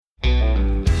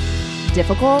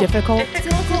Difficult.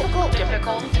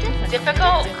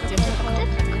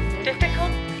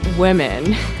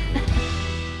 Women.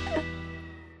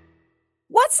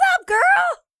 What's up, girl?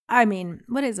 I mean,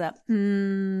 what is up?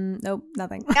 Nope,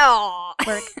 nothing. Oh,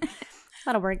 Work. A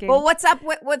lot of working. well, what's up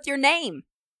with your name?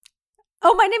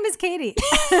 Oh, my name is Katie.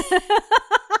 I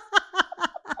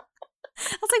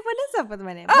was like, what is up with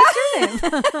my name? What's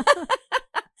your name?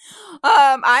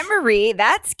 I'm Marie.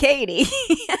 That's Katie.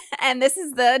 And this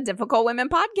is the Difficult Women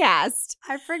podcast.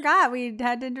 I forgot we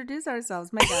had to introduce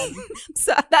ourselves. My God.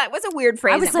 So that was a weird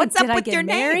phrase. I was like, what's up did I with get your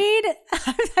married? name?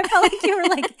 I felt like you were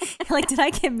like, did I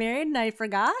get married and I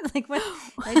forgot? Like, what?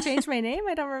 I changed my name?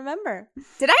 I don't remember.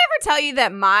 Did I ever tell you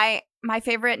that my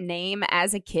favorite name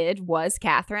as a kid was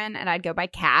Catherine, and I'd go by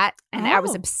Kat, and I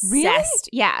was obsessed. Really?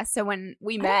 Yeah. So when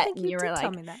we I met, don't think and you were did tell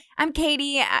like, me that. "I'm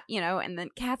Katie," and then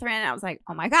Catherine, I was like,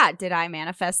 "Oh my God, did I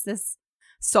manifest this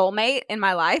soulmate in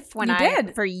my life?" When You I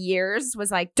did. for years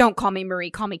was like, "Don't call me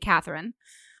Marie, call me Catherine."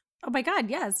 Oh my God,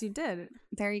 yes, you did.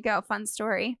 There you go, fun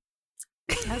story.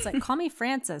 I was like, call me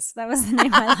Frances. That was the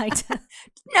name I liked.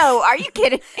 No, are you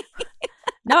kidding?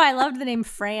 No, I loved the name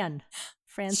Fran.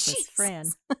 Frances, Jesus. Fran.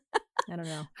 I don't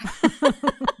know.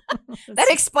 That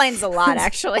explains a lot,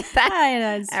 actually. That I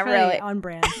know, it's I really really- on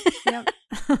brand. Yep.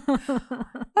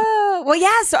 well,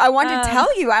 yeah. So I wanted to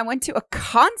tell you, I went to a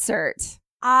concert.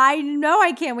 I know.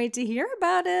 I can't wait to hear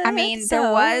about it. I mean,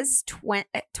 there was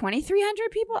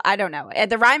 2,300 people. I don't know.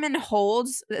 The Ryman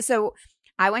holds. So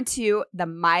I went to the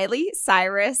Miley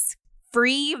Cyrus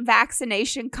free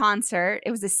vaccination concert.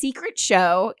 It was a secret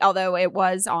show, although it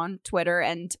was on Twitter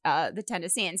and the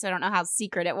Tennessean. So I don't know how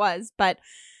secret it was. But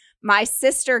my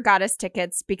sister got us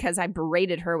tickets because I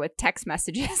berated her with text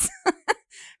messages.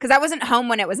 Because I wasn't home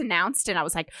when it was announced, and I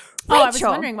was like, Rachel. I was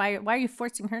wondering why are you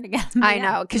forcing her to get? I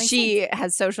know, because she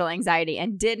has social anxiety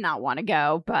and did not want to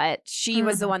go, but she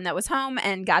was the Mhm. one that was home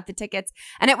and got the tickets.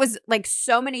 And it was like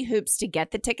so many hoops to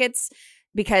get the tickets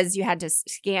because you had to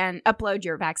upload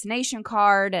your vaccination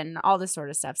card and all this sort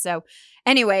of stuff. So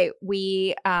anyway,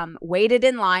 we waited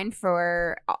in line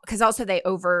because also they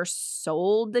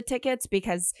oversold the tickets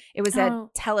because it was a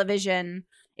television.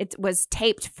 It was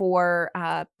taped for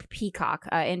Peacock,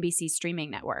 NBC streaming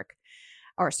network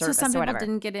or service So some or people whatever.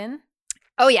 didn't get in.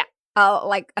 Oh yeah,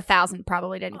 like 1,000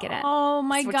 probably didn't get in. Oh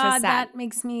my which was God, sad. that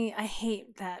makes me. I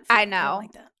hate that. I don't know.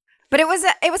 like that. But it was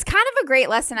kind of a great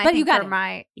lesson. I But think you got for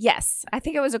it. yes, I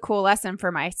think it was a cool lesson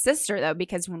for my sister though,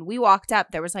 because when we walked up,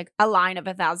 there was like a line of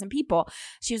 1,000 people.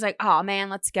 She was like, "Oh man,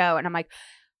 let's go," and I'm like,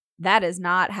 that is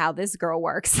not how this girl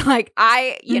works. Like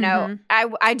I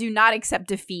do not accept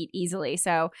defeat easily.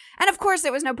 So, and of course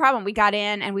it was no problem. We got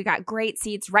in and we got great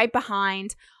seats right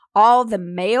behind all the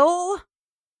male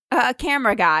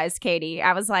camera guys, Katie.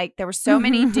 I was like, there were so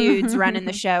many dudes running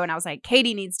the show and I was like,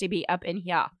 Katie needs to be up in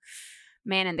here,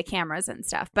 manning the cameras and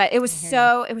stuff. But it was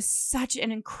such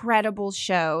an incredible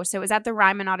show. So it was at the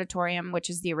Ryman Auditorium, which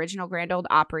is the original Grand Ole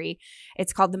Opry.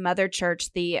 It's called the Mother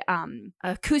Church. The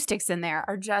acoustics in there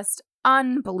are just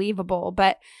unbelievable.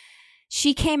 But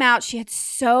she came out. She had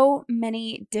so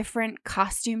many different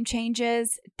costume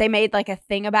changes. They made like a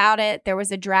thing about it. There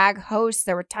was a drag host.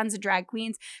 There were tons of drag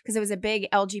queens because it was a big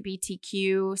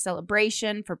LGBTQ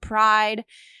celebration for Pride.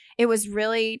 It was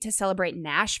really to celebrate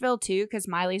Nashville too, because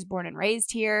Miley's born and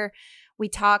raised here. We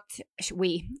talked,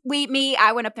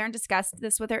 I went up there and discussed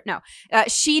this with her. No,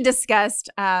 she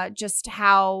discussed just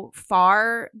how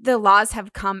far the laws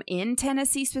have come in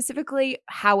Tennessee specifically.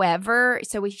 However,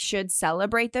 so we should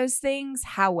celebrate those things.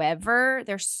 However,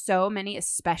 there's so many,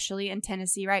 especially in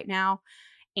Tennessee right now,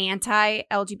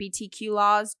 anti-LGBTQ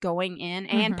laws going in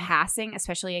and passing,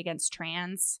 especially against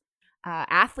trans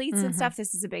athletes and stuff.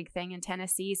 This is a big thing in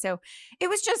Tennessee. So it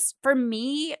was just, for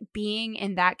me, being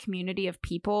in that community of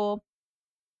people,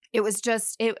 it was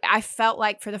just, I felt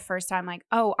like for the first time, like,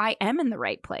 oh, I am in the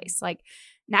right place. Like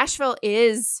Nashville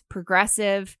is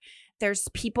progressive. There's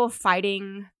people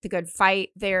fighting the good fight.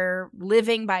 They're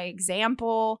living by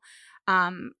example.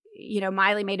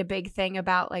 Miley made a big thing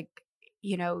about like,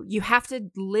 you have to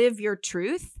live your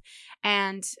truth,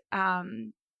 and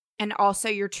also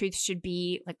your truth should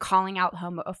be like calling out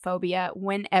homophobia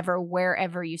whenever,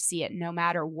 wherever you see it, no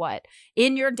matter what,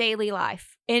 in your daily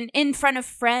life, in front of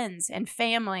friends and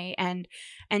family, and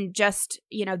just,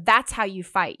 that's how you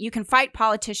fight. You can fight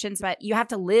politicians, but you have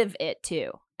to live it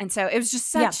too. And so it was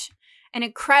just such an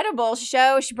incredible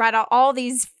show. She brought out all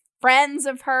these friends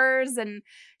of hers and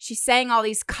she sang all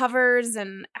these covers,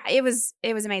 and it was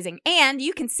amazing. And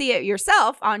you can see it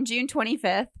yourself on June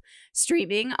 25th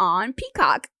streaming on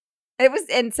Peacock. It was,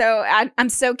 and so I'm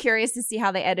so curious to see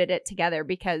how they edit it together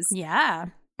because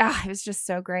it was just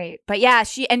so great. But yeah,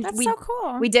 That's so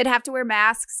cool. we did have to wear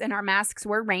masks, and our masks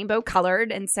were rainbow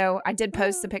colored. And so I did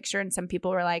post the picture, and some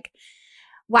people were like,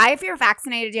 why, if you're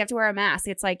vaccinated, do you have to wear a mask?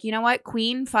 It's like, you know what?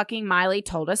 Queen fucking Miley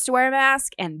told us to wear a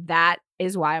mask, and that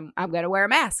is why I'm going to wear a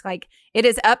mask. Like, it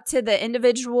is up to the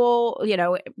individual, you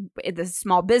know, the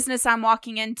small business I'm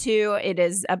walking into. It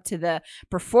is up to the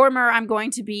performer I'm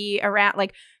going to be around.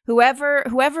 Like, whoever,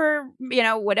 you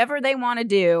know, whatever they want to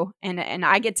do, and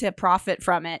I get to profit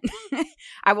from it,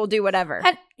 I will do whatever.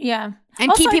 And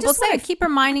also, keep people safe. Keep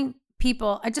reminding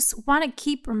people. I just want to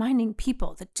keep reminding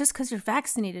people that just because you're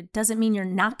vaccinated doesn't mean you're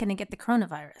not going to get the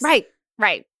coronavirus.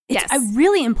 Right. It's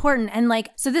really important. And like,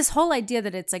 so this whole idea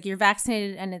that it's like you're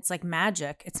vaccinated and it's like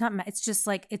magic, it's not, it's just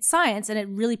like, it's science and it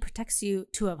really protects you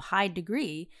to a high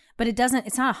degree, but it's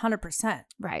not 100%.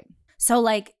 Right. So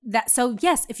like that. So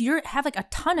yes, if you have like a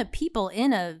ton of people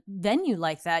in a venue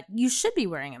like that, you should be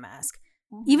wearing a mask,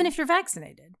 even if you're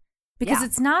vaccinated. Because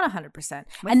it's not 100%.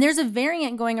 And there's a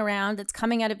variant going around that's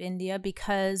coming out of India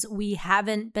because we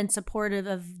haven't been supportive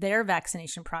of their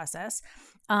vaccination process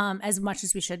as much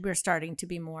as we should. We're starting to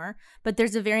be more. But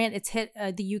there's a variant. It's hit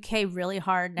the UK really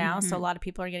hard now. So a lot of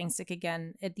people are getting sick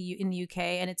again in the UK.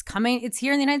 And it's coming. It's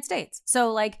here in the United States.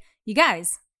 So like, you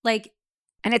guys, like.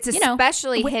 And it's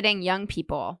especially hitting young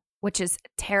people, which is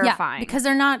terrifying. Yeah, because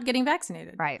they're not getting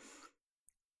vaccinated. Right.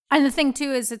 And the thing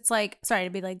too is it's like, sorry to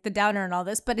be like the downer and all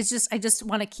this, but it's just, I just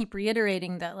want to keep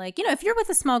reiterating that, like, you know, if you're with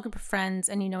a small group of friends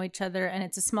and you know each other and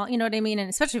it's a small, you know what I mean? And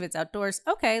especially if it's outdoors,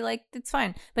 okay, like it's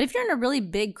fine. But if you're in a really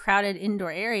big crowded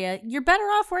indoor area, you're better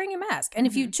off wearing a mask. And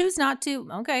if you choose not to,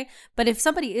 okay. But if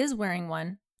somebody is wearing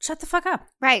one, shut the fuck up.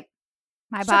 Right.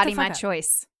 My body, my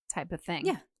choice type of thing.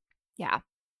 Yeah. Yeah.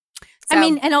 So, I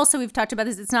mean, and also we've talked about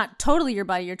this. It's not totally your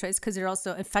body, your choice, because you're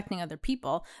also affecting other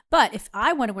people. But if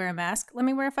I want to wear a mask, let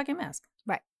me wear a fucking mask.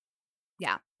 Right.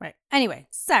 Yeah. Right. Anyway,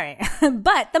 sorry.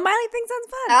 But the Miley thing sounds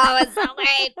fun. Oh, it's so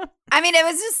great. I mean, it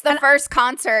was just the first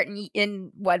concert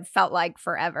in what felt like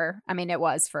forever. I mean, it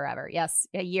was forever. Yes.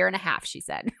 A year and a half, she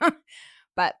said.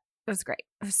 But it was great.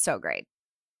 It was so great.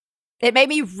 It made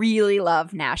me really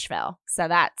love Nashville. So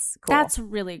that's cool. That's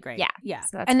really great. Yeah. Yeah.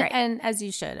 So that's great. And as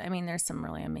you should. I mean, there's some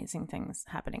really amazing things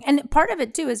happening. And part of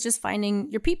it too is just finding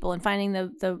your people and finding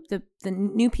the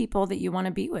new people that you want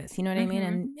to be with. You know what I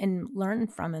mean? And learn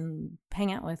from and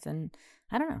hang out with. And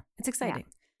I don't know. It's exciting.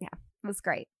 Yeah. It was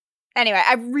great. Anyway,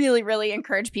 I really, really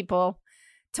encourage people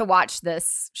to watch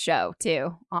this show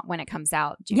too when it comes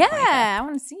out. June 25th. I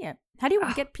want to see it. How do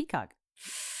you get Peacock?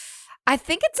 I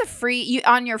think it's a free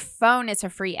on your phone. It's a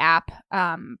free app,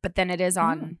 but then it is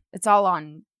on. It's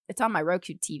on my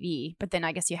Roku TV. But then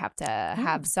I guess you have to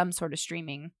have some sort of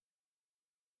streaming.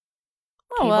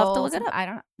 Oh, we'll have to look it up. I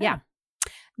don't know. Yeah,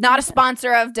 not a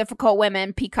sponsor of Difficult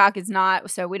Women. Peacock is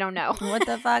not, so we don't know. What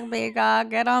the fuck,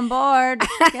 Peacock? Get on board.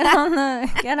 Get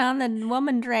on the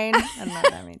woman train. I don't know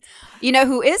what that means. You know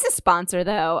who is a sponsor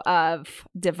though of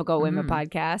Difficult Women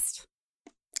podcast?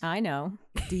 I know.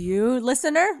 Do you,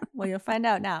 listener? Well, you'll find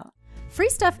out now. Free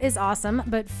stuff is awesome,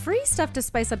 but free stuff to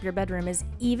spice up your bedroom is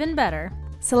even better.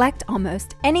 Select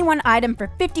almost any one item for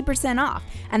 50% off,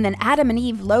 and then Adam and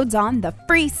Eve loads on the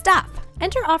free stuff.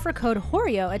 Enter offer code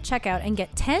HORIO at checkout and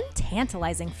get 10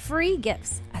 tantalizing free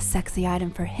gifts. A sexy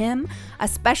item for him, a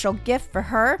special gift for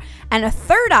her, and a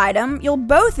third item you'll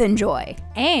both enjoy.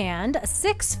 And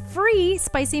 6 free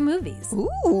spicy movies.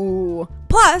 Ooh.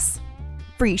 Plus,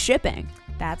 free shipping.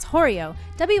 That's HORIO,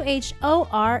 WHOREO,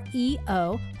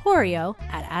 HORIO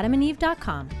at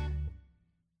adamandeve.com.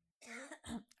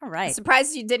 All right.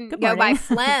 Surprised you didn't go by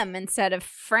Flem instead of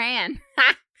Fran.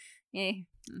 Yeah.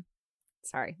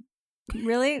 Sorry.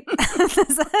 Really? Is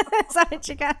that what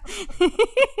you got?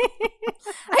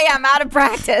 Hey, I'm out of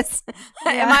practice.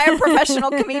 Yeah. Am I a professional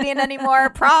comedian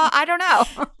anymore? I don't know.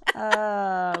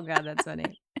 Oh God, that's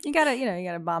funny. You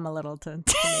gotta bomb a little to make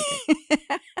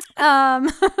it.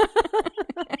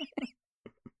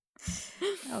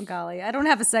 Oh golly, I don't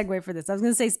have a segue for this. I was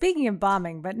going to say, speaking of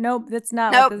bombing, but nope, that's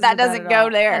not. Nope, that doesn't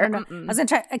go there. I was going to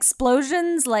try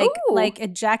explosions, like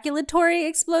ejaculatory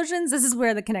explosions. This is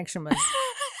where the connection was,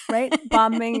 right?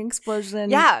 Bombing,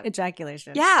 explosion,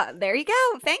 ejaculation. Yeah, there you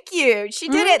go. Thank you. She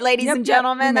did it, ladies and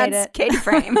gentlemen. That's Katie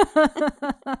Frame.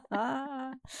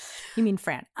 You mean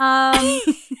Fran?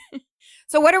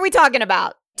 So what are we talking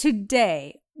about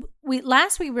today?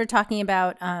 Last week we were talking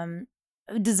about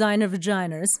designer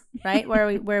vaginas, right?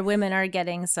 where women are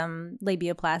getting some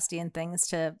labiaplasty and things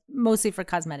to mostly for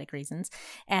cosmetic reasons,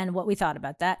 and what we thought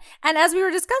about that. And as we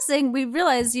were discussing, we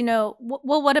realized,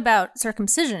 what about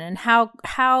circumcision and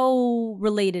how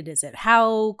related is it?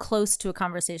 How close to a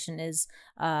conversation is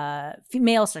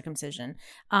female circumcision?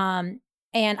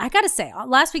 And I got to say, on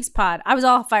last week's pod, I was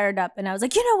all fired up and I was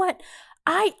like, you know what?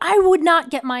 I would not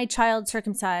get my child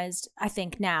circumcised, I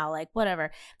think now, like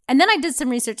whatever. And then I did some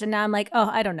research and now I'm like, oh,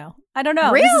 I don't know.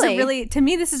 Really? To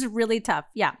me, this is really tough.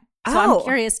 Yeah. So I'm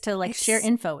curious to like share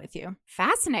info with you.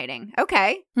 Fascinating.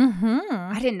 Okay. Mm-hmm.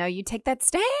 I didn't know you take that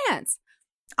stance.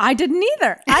 I didn't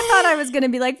either. I thought I was going to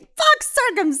be like, fuck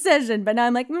circumcision. But now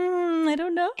I'm like, I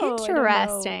don't know.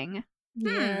 Interesting.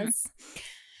 Yes.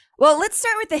 Well, let's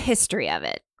start with the history of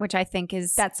it, which I think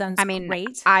is... That sounds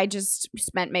great. I just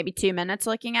spent maybe 2 minutes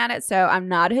looking at it, so I'm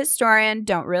not a historian,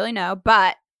 don't really know,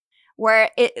 but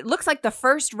where it looks like the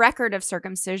first record of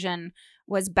circumcision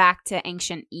was back to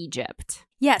ancient Egypt.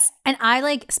 Yes, and I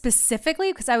like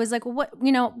specifically, because I was like, what,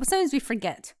 sometimes we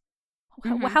forget.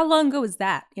 How long ago was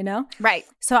that, Right.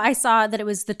 So I saw that it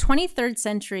was the 23rd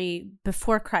century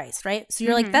before Christ, right? So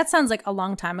you're like, that sounds like a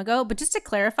long time ago, but just to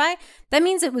clarify, that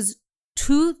means it was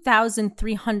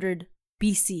 2,300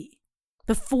 BC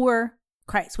before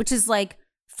Christ, which is like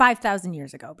 5,000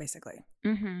 years ago, basically.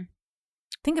 Mm-hmm.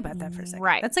 Think about that for a second.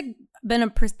 Right. That's like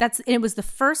it was the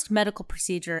first medical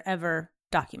procedure ever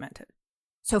documented.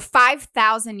 So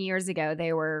 5,000 years ago,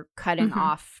 they were cutting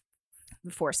off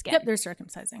the foreskin. Yep, they're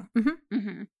circumcising. Mm-hmm.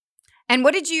 Mm-hmm. And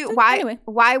what did you?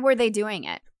 Why were they doing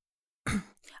it?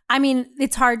 I mean,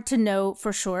 it's hard to know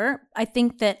for sure. I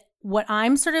think that what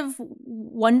I'm sort of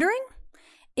wondering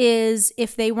is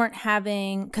if they weren't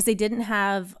having, because they didn't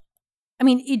have, I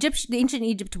mean, the ancient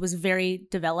Egypt was very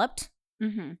developed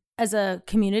as a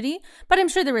community, but I'm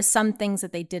sure there were some things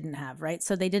that they didn't have, right?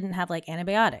 So they didn't have like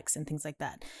antibiotics and things like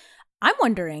that. I'm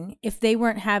wondering if they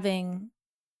weren't having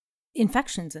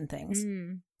infections and things.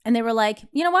 And they were like,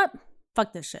 you know what?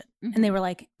 Fuck this shit. And they were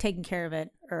like taking care of it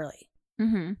early.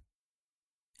 And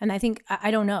I think,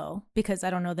 I don't know, because I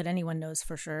don't know that anyone knows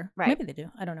for sure. Right. Maybe they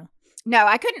do. I don't know. No,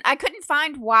 I couldn't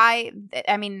find why.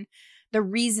 I mean, the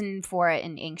reason for it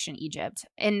in ancient Egypt.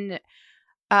 And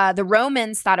the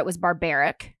Romans thought it was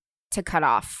barbaric to cut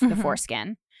off the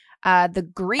foreskin. The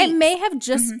Greeks. It may have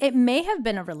it may have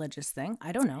been a religious thing.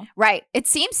 I don't know. Right. It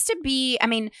seems to be, I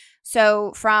mean,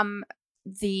 so from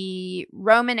the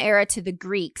Roman era to the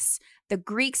Greeks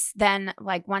then,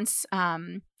 like once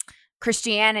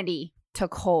Christianity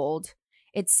took hold,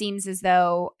 it seems as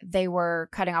though they were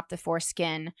cutting off the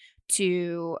foreskin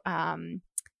to,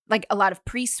 like a lot of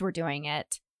priests were doing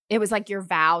it. It was like your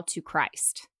vow to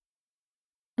Christ.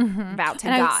 Vow to God.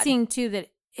 And I'm seeing too that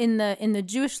in the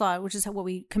Jewish law, which is what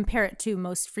we compare it to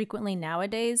most frequently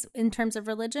nowadays in terms of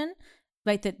religion,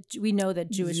 like that we know that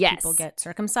Jewish people get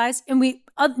circumcised, and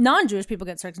non-Jewish people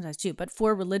get circumcised too, but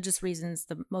for religious reasons,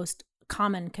 the most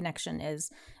common connection is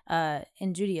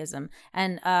in Judaism.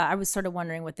 And I was sort of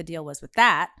wondering what the deal was with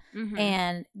that.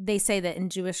 And they say that in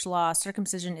Jewish law,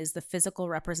 circumcision is the physical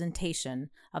representation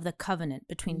of the covenant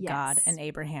between God and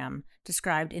Abraham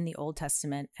described in the Old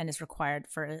Testament and is required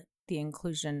for the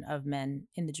inclusion of men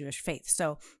in the Jewish faith.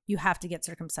 So you have to get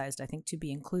circumcised, I think, to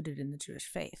be included in the Jewish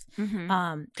faith.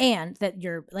 And that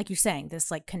you're, like you're saying, this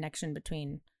like connection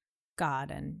between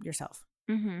God and yourself.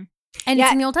 And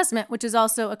it's in the Old Testament, which is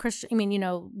also a Christian. I mean,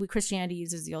 Christianity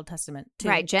uses the Old Testament too.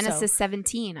 Right, Genesis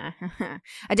 17.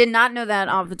 I did not know that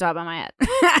off the top of my head.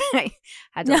 I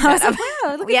had to look that up.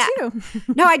 Wow, look at you.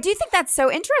 No, I do think that's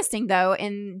so interesting, though.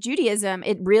 In Judaism,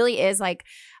 it really is like,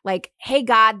 hey,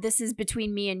 God, this is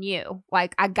between me and you.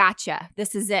 Like, I gotcha.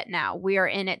 This is it now. We are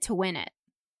in it to win it.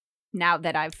 Now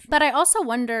that But I also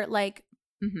wonder, like,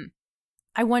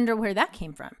 I wonder where that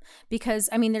came from, because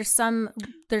I mean, there's some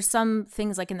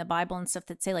things like in the Bible and stuff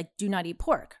that say like, do not eat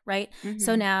pork, right?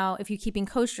 So now if you're keeping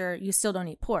kosher, you still don't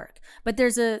eat pork. But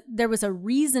there was a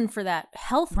reason for that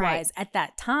health-wise at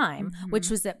that time, which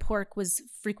was that pork was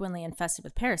frequently infested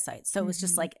with parasites. So it was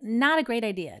just like not a great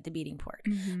idea to be eating pork.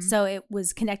 So it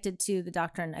was connected to the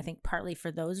doctrine, I think, partly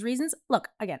for those reasons. Look,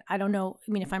 again, I don't know.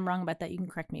 I mean, if I'm wrong about that, you can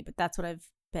correct me, but that's what I've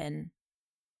been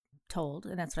told,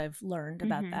 and that's what I've learned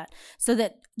about that. So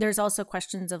that there's also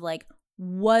questions of like,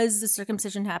 was the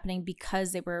circumcision happening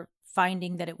because they were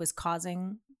finding that it was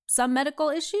causing some medical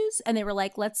issues and they were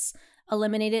like, let's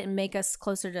eliminate it and make us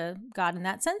closer to God in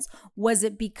that sense? Was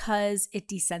it because it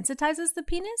desensitizes the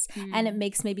penis and it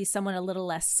makes maybe someone a little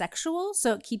less sexual,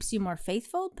 so it keeps you more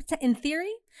faithful in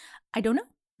theory? I don't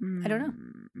know. I don't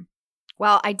know.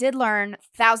 Well, I did learn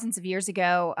thousands of years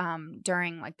ago,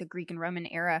 during like the Greek and Roman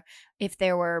era, if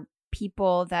there were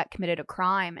people that committed a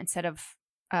crime, instead of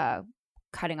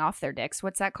cutting off their dicks,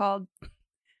 what's that called?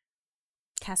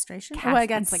 Castration?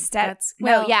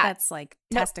 That's like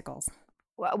testicles.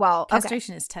 Well, okay.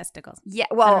 Castration is testicles. Yeah.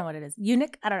 I Well, don't know what it is.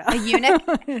 Eunuch? I don't know. a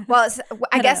eunuch. Well, it's,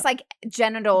 I don't guess know. like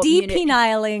genital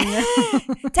Depeniling.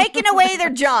 taking away their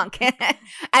junk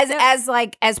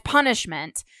as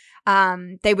punishment.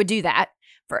 They would do that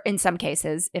in some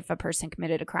cases if a person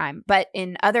committed a crime, but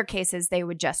in other cases they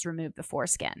would just remove the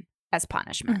foreskin as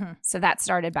punishment. Mhm. So that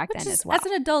started back then as well. As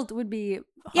an adult would be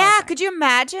Yeah, horrifying. could you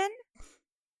imagine?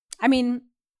 I mean,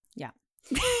 yeah.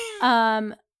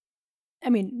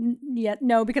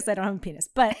 No, because I don't have a penis.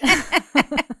 But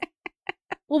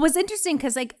well, it was interesting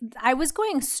because like I was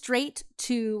going straight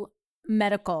to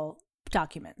medical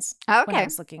documents when I Okay.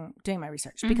 was doing my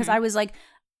research because I was like,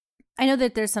 I know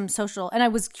that there's some social, and I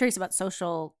was curious about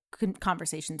social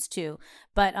conversations too,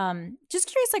 but just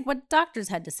curious like what doctors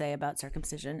had to say about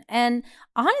circumcision. And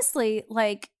honestly,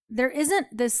 like there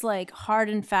isn't this like hard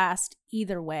and fast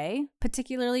either way,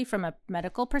 particularly from a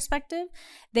medical perspective.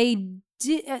 They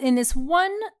did in this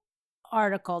one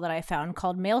article that I found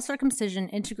called Male Circumcision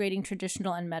Integrating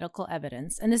Traditional and Medical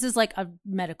Evidence. And this is like a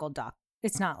medical doc.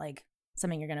 It's not like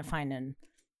something you're going to find in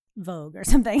Vogue or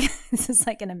something. This is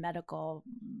like in a medical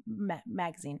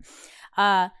magazine.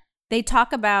 They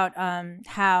talk about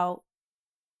how,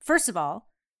 first of all,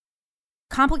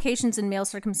 complications in male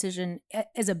circumcision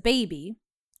as a baby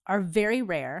are very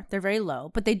rare. They're very low,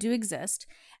 but they do exist.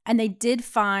 And they did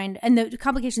find, and the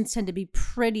complications tend to be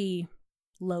pretty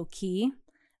low key,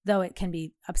 though it can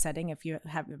be upsetting if you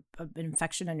have an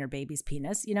infection on your baby's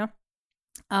penis, you know?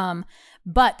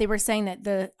 But they were saying that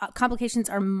the complications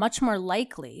are much more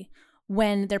likely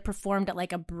when they're performed at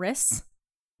like a bris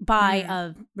by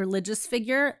a religious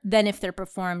figure than if they're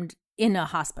performed in a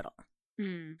hospital.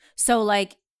 So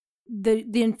like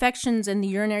the infections and the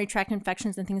urinary tract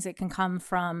infections and things that can come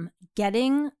from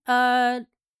getting a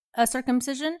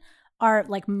circumcision are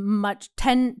like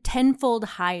tenfold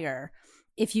higher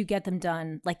if you get them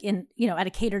done like in, you know, at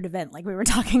a catered event like we were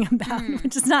talking about,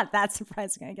 which is not that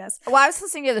surprising, I guess. Well, I was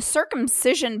listening to the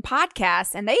circumcision podcast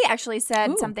and they actually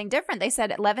said something different. They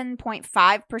said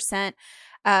 11.5%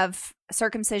 of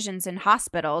circumcisions in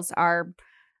hospitals are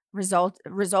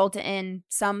result in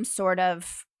some sort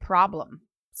of problem,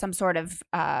 some sort of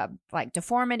like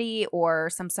deformity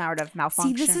or some sort of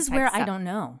malfunction. See, this is where I don't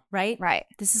know, right? Right.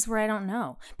 This is where I don't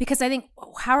know. Because I think,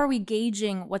 how are we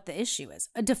gauging what the issue is?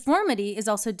 A deformity is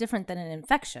also different than an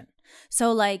infection.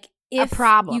 So like if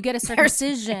you get a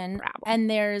circumcision and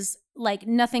there's like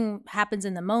nothing happens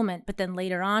in the moment, but then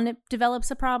later on it develops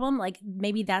a problem, like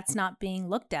maybe that's not being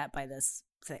looked at by this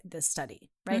study,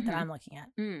 right? That I'm looking at.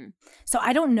 So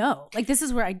I don't know. Like this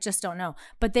is where I just don't know.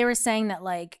 But they were saying that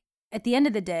like at the end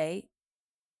of the day,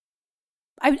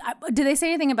 did they say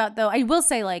anything about though? I will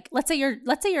say like, let's say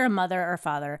you're a mother or a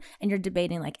father and you're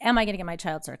debating like, am I going to get my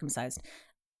child circumcised?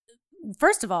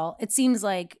 First of all, it seems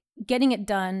like getting it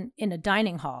done in a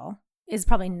dining hall is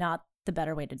probably not the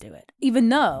better way to do it, even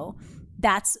though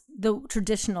that's the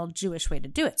traditional Jewish way to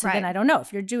do it. So then I don't know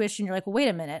if you're Jewish and you're like, well, wait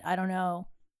a minute, I don't know,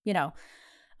 you know.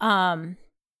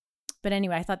 But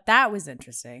anyway, I thought that was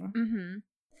interesting.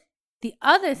 The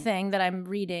other thing that I'm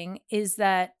reading is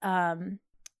that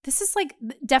this is like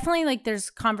definitely like there's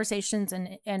conversations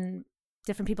and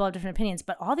different people have different opinions,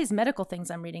 but all these medical things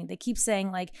I'm reading, they keep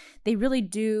saying like they really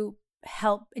do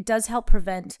help. It does help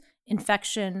prevent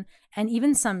infection and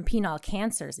even some penile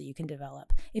cancers that you can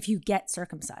develop if you get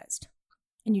circumcised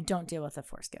and you don't deal with the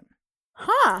foreskin.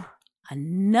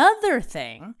 Another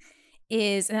thing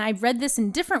is, and I've read this in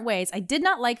different ways, I did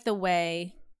not like the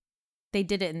way they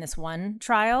did it in this one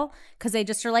trial because they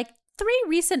just are like 3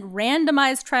 recent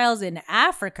randomized trials in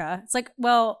Africa. It's like,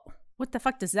 well, what the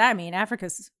fuck does that mean?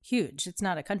 Africa's huge. It's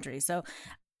not a country. So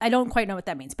I don't quite know what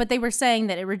that means. But they were saying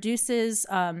that it reduces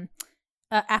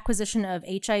acquisition of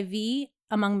HIV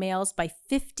among males by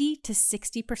 50 to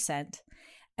 60%.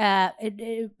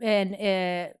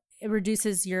 It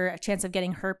reduces your chance of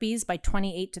getting herpes by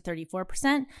 28 to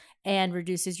 34% and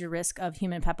reduces your risk of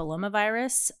human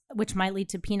papillomavirus, which might lead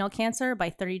to penile cancer, by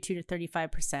 32 to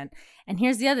 35%. And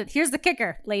here's the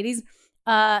kicker, ladies.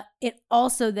 It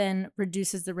also then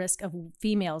reduces the risk of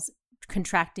females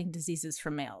contracting diseases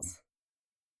from males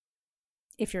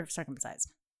if you're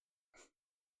circumcised.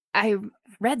 I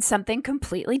read something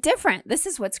completely different. This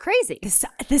is what's crazy.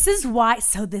 This is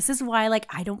why like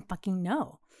I don't fucking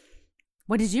know.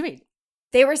 What did you read?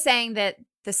 They were saying that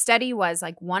the study was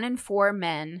like 1 in 4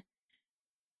 men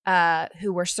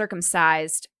who were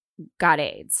circumcised got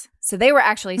AIDS. So they were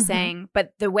actually saying,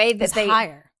 but the way that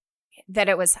higher. That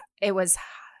it was,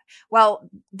 well,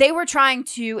 they were trying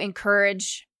to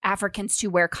encourage Africans to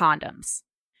wear condoms.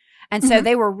 And so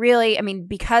they were really, I mean,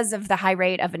 because of the high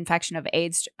rate of infection of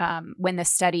AIDS, when I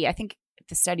think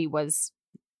the study was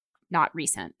not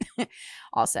recent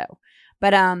also.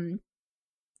 But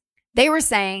they were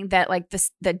saying that like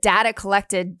the data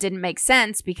collected didn't make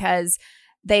sense because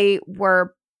they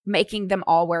were making them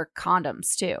all wear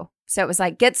condoms too. So it was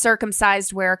like, get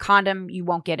circumcised, wear a condom, you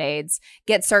won't get AIDS.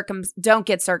 Don't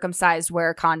get circumcised,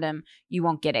 wear a condom, you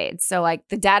won't get AIDS. So like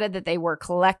the data that they were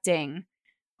collecting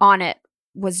on it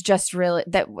was just really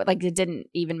that like it didn't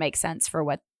even make sense for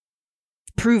what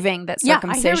proving that circumcision.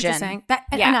 Yeah, I hear what you're saying.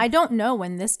 And I don't know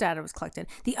when this data was collected.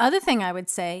 The other thing I would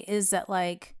say is that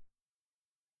like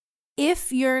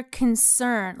if you're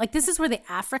concerned, like this is where the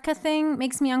Africa thing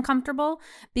makes me uncomfortable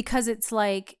because it's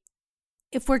like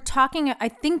if we're talking, I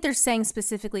think they're saying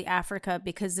specifically Africa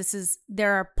because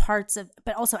there are parts of,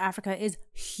 but also Africa is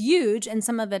huge and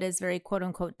some of it is very quote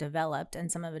unquote developed and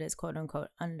some of it is quote unquote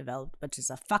undeveloped, which is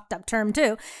a fucked up term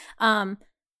too.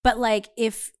 But like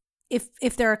if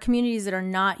there are communities that are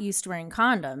not used to wearing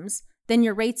condoms, then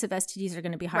your rates of STDs are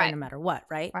going to be higher no matter what,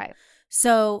 right? Right.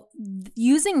 So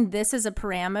using this as a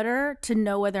parameter to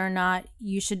know whether or not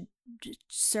you should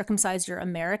circumcise your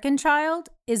American child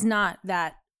is not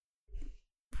that,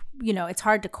 it's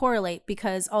hard to correlate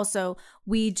because also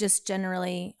we just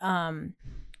generally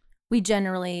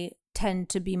tend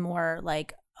to be more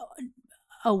like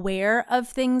aware of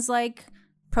things like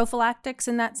prophylactics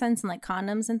in that sense and like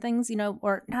condoms and things,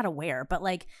 or not aware, but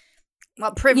like,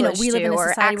 well, privileged we live in a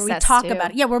society where we talk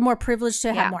about it. Yeah, we're more privileged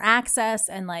to have more access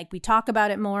and like we talk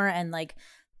about it more and like,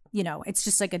 it's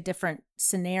just like a different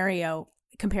scenario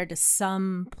compared to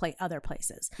some other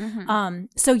places. Mm-hmm.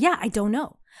 So yeah, I don't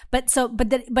know. But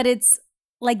it's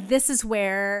like this is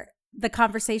where the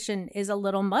conversation is a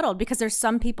little muddled because there's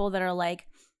some people that are like,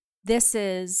 this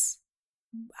is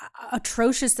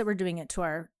atrocious that we're doing it to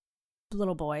our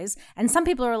little boys. And some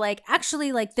people are like,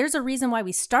 actually, like there's a reason why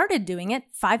we started doing it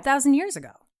 5,000 years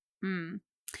ago. Mm.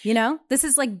 This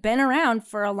has like been around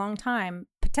for a long time,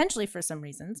 potentially for some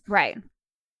reasons. Right.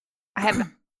 I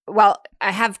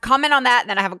have comment on that. And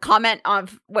then I have a comment on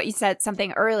what you said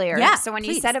something earlier. Yeah, so when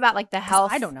please. you said about like the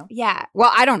health, I don't know. Yeah.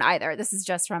 Well, I don't either. This is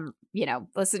just from,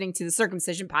 listening to the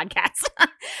circumcision podcast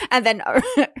and then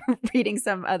reading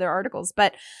some other articles.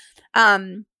 But,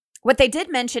 what they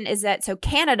did mention is that, so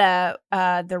Canada,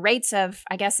 the rates of,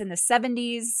 I guess in the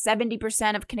 70s,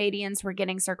 70% of Canadians were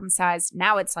getting circumcised.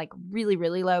 Now it's like really,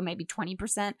 really low. Maybe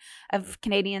 20% of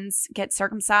Canadians get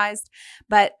circumcised.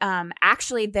 But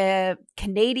actually the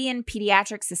Canadian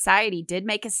Pediatric Society did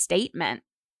make a statement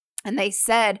and they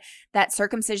said that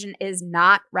circumcision is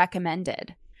not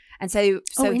recommended. And so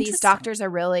these doctors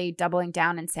are really doubling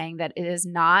down and saying that it is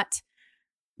not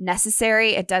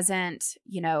necessary. It doesn't,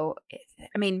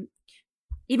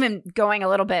 even going a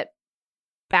little bit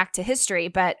back to history,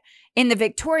 but in the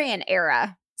Victorian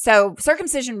era, so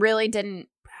circumcision really didn't,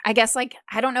 I guess, like,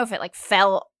 I don't know if it like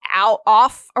fell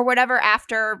off or whatever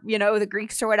after, the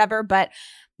Greeks or whatever, but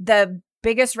the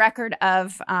biggest record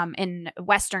of in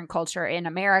Western culture in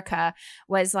America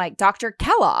was like Dr.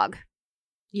 Kellogg.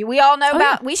 We all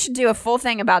know we should do a full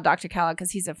thing about Dr. Kellogg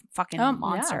because he's a fucking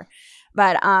monster. Yeah.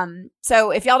 But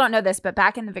so if y'all don't know this, but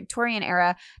back in the Victorian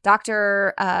era,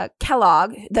 Dr.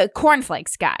 Kellogg, the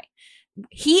cornflakes guy,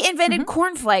 he invented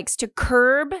cornflakes to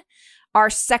curb our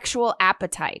sexual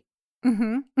appetite,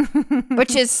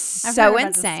 which is so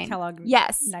insane. Kellogg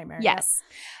nightmare. Yes.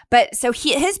 But so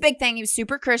his big thing, he was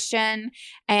super Christian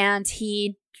and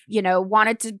he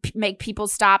wanted to make people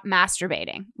stop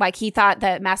masturbating. Like he thought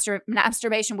that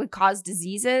masturbation would cause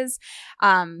diseases.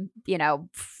 Also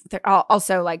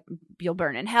like you'll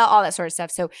burn in hell, all that sort of stuff.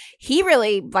 So he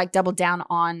really like doubled down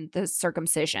on the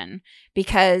circumcision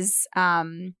because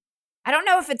I don't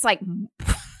know if it's like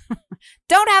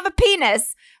don't have a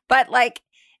penis, but like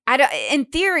in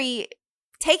theory,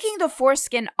 taking the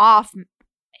foreskin off,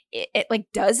 it like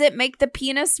does it make the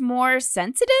penis more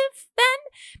sensitive then?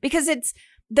 Because it's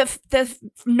the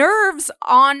nerves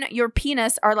on your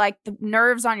penis are like the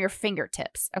nerves on your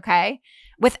fingertips, okay?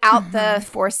 Without the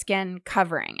foreskin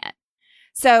covering it.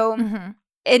 So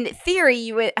in theory,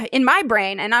 you would, in my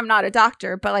brain, and I'm not a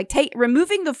doctor, but like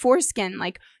removing the foreskin,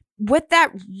 like would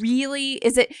that really,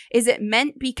 is it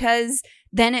meant because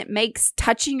then it makes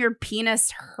touching your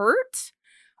penis hurt?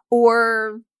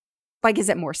 Or like, is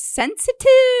it more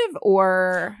sensitive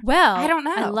or? Well, I don't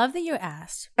know. I love that you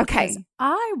asked. Okay.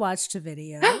 I watched a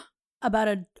video about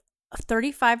a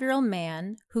 35-year-old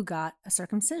man who got a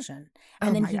circumcision.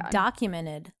 And then he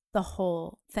documented the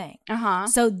whole thing.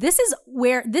 So this is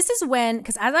when,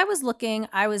 because as I was looking,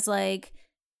 I was like,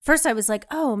 first I was like,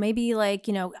 oh, maybe like,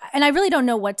 you know, and I really don't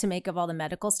know what to make of all the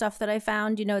medical stuff that I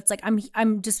found. You know, it's like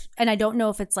I'm just, and I don't know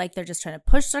if it's like they're just trying to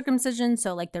push circumcision.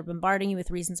 So like they're bombarding you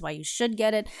with reasons why you should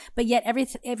get it. But yet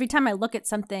every time I look at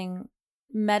something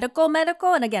medical,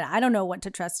 and again, I don't know what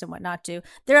to trust and what not to.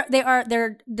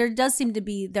 There does seem to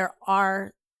be, there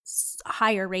are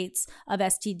higher rates of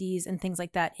STDs and things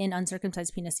like that in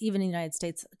uncircumcised penis, even in the United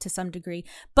States to some degree.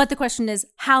 But the question is,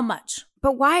 how much?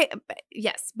 But why?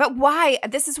 Yes, but why?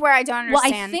 This is where I don't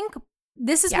understand. Well, I think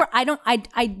this is where I don't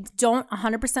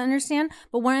 100% understand.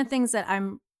 But one of the things that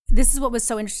this is what was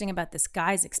so interesting about this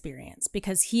guy's experience,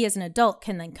 because he as an adult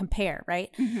can then compare,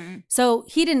 right? Mm-hmm. So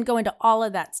he didn't go into all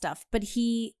of that stuff, but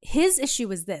his issue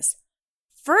was this.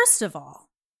 First of all,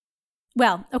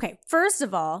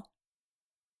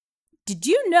 did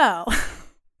you know,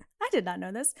 I did not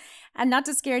know this, and not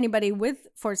to scare anybody with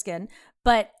foreskin,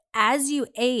 but as you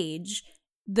age,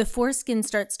 the foreskin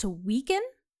starts to weaken.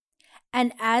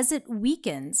 And as it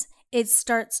weakens, it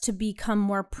starts to become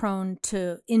more prone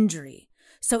to injury.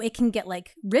 So it can get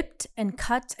like ripped and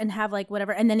cut and have like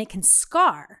whatever, and then it can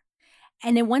scar.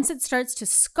 And then once it starts to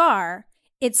scar,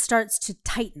 it starts to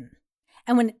tighten.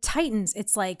 And when it tightens,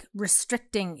 it's like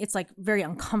restricting, it's like very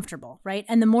uncomfortable, right?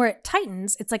 And the more it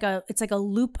tightens, it's like a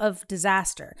loop of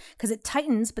disaster, because it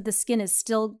tightens, but the skin is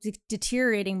still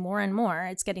deteriorating more and more.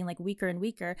 It's getting like weaker and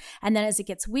weaker. And then as it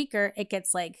gets weaker, it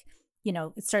gets like, you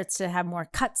know, it starts to have more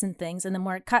cuts and things. And the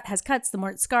more it has cuts, the more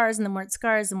it scars, and the more it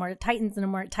scars, the more it tightens, and the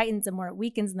more it tightens, the more it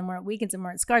weakens, and the more it weakens, and the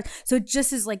more it scars. So it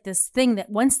just is like this thing that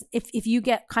once, if you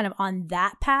get kind of on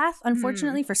that path,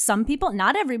 unfortunately, for some people,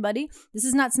 not everybody, this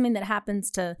is not something that happens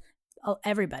to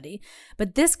everybody,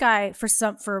 but this guy, for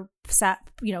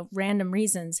random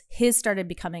reasons, his started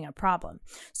becoming a problem.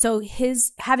 So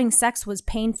his having sex was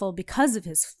painful because of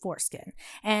his foreskin,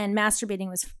 and masturbating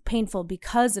was painful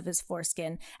because of his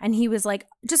foreskin, and he was like,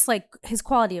 just like his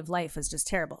quality of life was just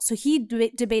terrible. So he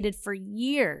debated for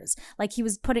years, like he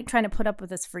was trying to put up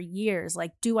with this for years,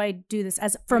 like, do I do this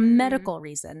as for a medical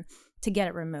reason to get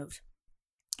it removed?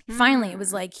 Finally, it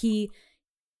was like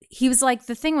he was like,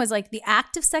 the thing was like the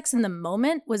act of sex in the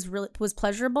moment was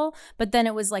pleasurable, but then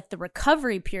it was like the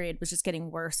recovery period was just getting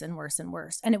worse and worse and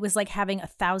worse. And it was like having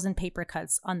 1,000 paper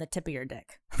cuts on the tip of your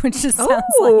dick, which just sounds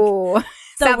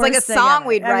like a song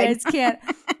we'd write. I mean,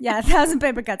 1,000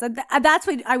 paper cuts. That's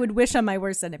what I would wish on my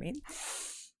worst enemy.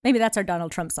 Maybe that's our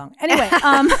Donald Trump song. Anyway,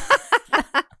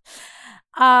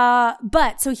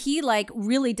 but so he like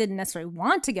really didn't necessarily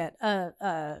want to get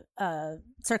a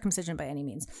circumcision by any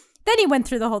means. Then he went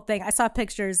through the whole thing. I saw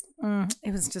pictures.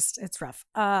 It was just, it's rough.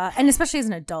 And especially as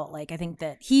an adult, like I think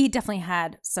that he definitely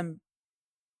had some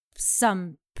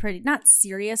pretty, not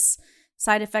serious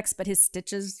side effects, but his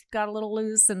stitches got a little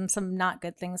loose and some not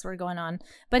good things were going on.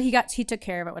 But he took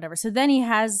care of it, whatever. So then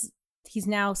he's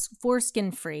now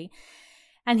foreskin free.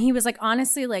 And he was like,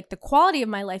 honestly, like the quality of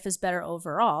my life is better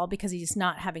overall because he's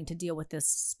not having to deal with this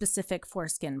specific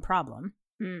foreskin problem.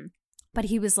 But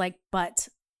he was like, but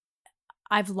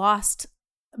I've lost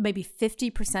maybe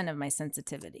 50% of my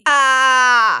sensitivity.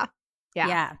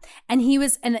 Yeah. And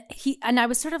I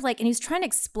was sort of like, and he's trying to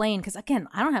explain, because again,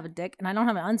 I don't have a dick and I don't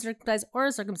have an uncircumcised or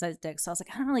a circumcised dick. So I was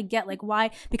like, I don't really get like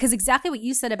why, because exactly what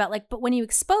you said about like, but when you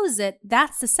expose it,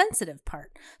 that's the sensitive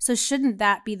part. So shouldn't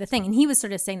that be the thing? And he was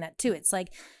sort of saying that too. It's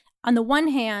like, on the one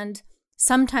hand,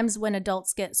 sometimes when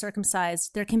adults get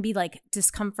circumcised, there can be like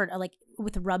discomfort or like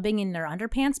with rubbing in their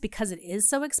underpants because it is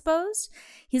so exposed.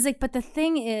 He's like, but the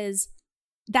thing is,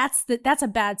 that's a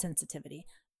bad sensitivity.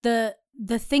 The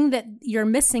thing that you're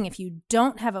missing if you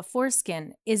don't have a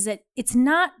foreskin is that it's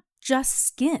not just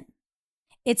skin.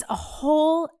 It's a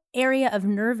whole area of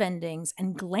nerve endings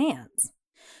and glands.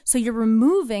 So you're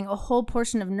removing a whole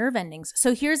portion of nerve endings.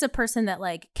 So here's a person that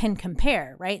like can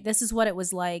compare, right? This is what it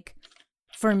was like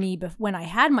for me when I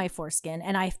had my foreskin,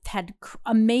 and I had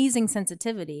amazing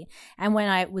sensitivity. And when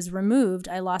I was removed,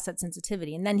 I lost that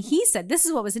sensitivity. And then he said, this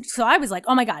is what was, so I was like,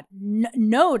 oh my God,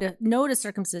 no to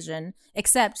circumcision,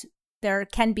 except there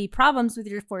can be problems with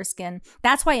your foreskin.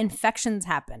 That's why infections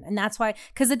happen. And that's why,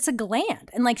 because it's a gland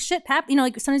and like shit happens, you know,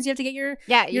 like sometimes you have to get your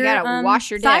gotta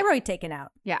wash your thyroid taken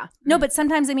out. Yeah. No, but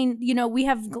sometimes, I mean, you know, we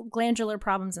have glandular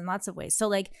problems in lots of ways. So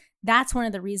like, that's one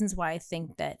of the reasons why I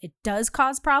think that it does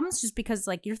cause problems, just because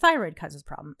like your thyroid causes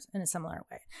problems in a similar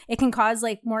way. It can cause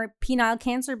like more penile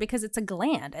cancer because it's a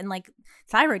gland, and like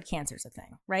thyroid cancer is a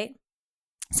thing, right?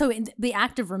 So in the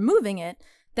act of removing it,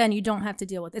 then you don't have to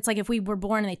deal with it. It's like if we were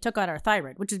born and they took out our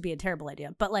thyroid, which would be a terrible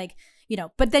idea. But like, you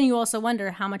know, but then you also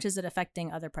wonder, how much is it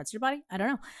affecting other parts of your body? I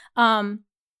don't know.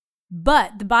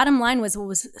 But the bottom line was, what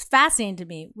was fascinating to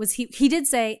me was he did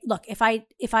say, look,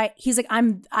 he's like,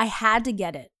 I had to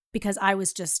get it because I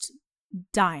was just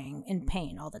dying in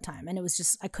pain all the time. And it was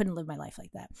just, I couldn't live my life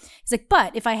like that. He's like,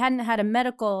 but if I hadn't had a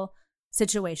medical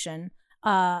situation,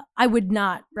 I would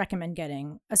not recommend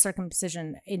getting a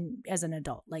circumcision as an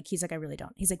adult. Like, he's like, I really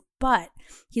don't. He's like, but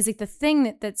he's like, the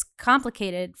thing that's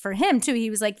complicated for him too,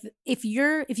 he was like, if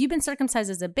you've been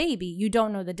circumcised as a baby, you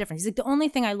don't know the difference. He's like, the only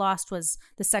thing I lost was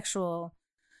the sexual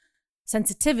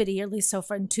sensitivity, or at least so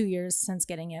far in 2 years since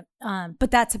getting it.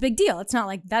 But that's a big deal. It's not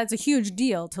like that's a huge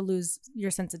deal to lose your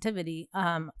sensitivity.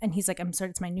 And he's like, I'm sorry,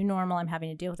 it's my new normal. I'm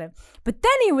having to deal with it. But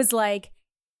then he was like,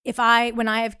 when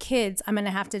I have kids, I'm going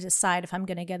to have to decide if I'm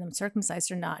going to get them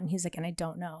circumcised or not. And he's like, and I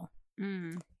don't know.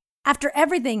 After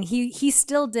everything, he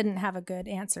still didn't have a good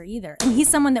answer either. And he's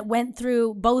someone that went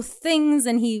through both things.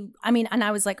 And and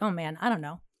I was like, oh man, I don't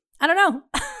know. I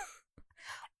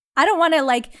don't want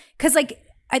to because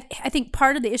I think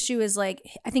part of the issue is I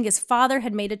think his father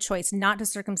had made a choice not to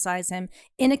circumcise him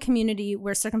in a community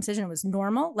where circumcision was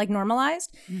normal,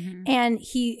 normalized. Mm-hmm. And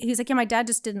he's like, yeah, my dad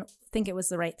just didn't think it was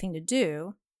the right thing to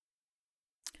do.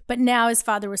 But now his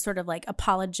father was sort of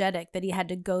apologetic that he had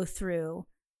to go through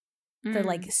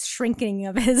the shrinking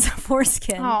of his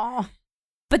foreskin. Aww.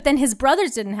 But then his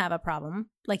brothers didn't have a problem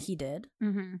like he did.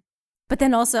 Mm-hmm. But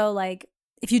then also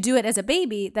if you do it as a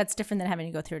baby, that's different than having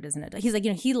to go through it as an adult. He's like,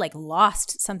 he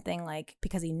lost something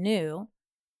because he knew.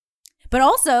 But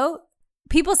also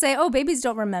people say, oh, babies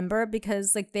don't remember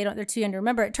because they're too young to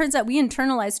remember. It turns out we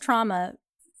internalize trauma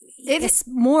it's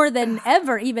more than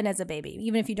ever, even as a baby,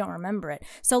 even if you don't remember it.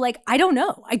 So I don't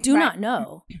know. I do not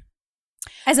know.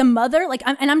 As a mother,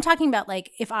 I'm talking about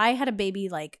if I had a baby,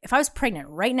 if I was pregnant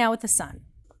right now with a son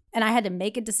and I had to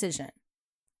make a decision,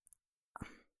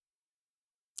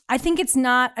 I don't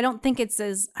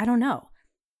know.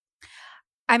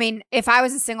 I mean, if I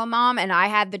was a single mom and I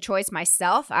had the choice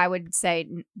myself, I would say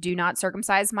do not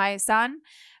circumcise my son.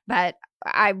 But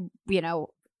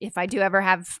if I do ever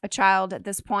have a child at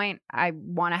this point, I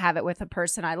want to have it with a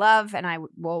person I love, and I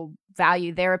will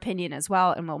value their opinion as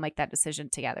well, and we'll make that decision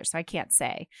together. So I can't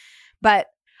say. But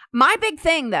my big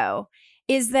thing, though,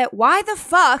 is that why the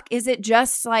fuck is it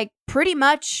just pretty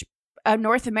much a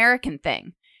North American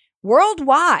thing?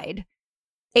 Worldwide,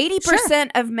 80%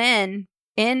 of men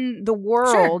in the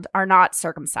world are not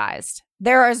circumcised.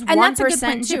 There is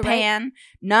 1% in Japan,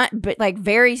 right? But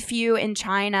very few in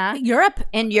China. In Europe.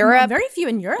 Very few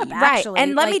in Europe, actually. Right.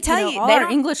 And let me tell you, all our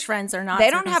English friends are not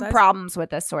They don't have problems with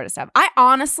this sort of stuff. I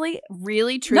honestly,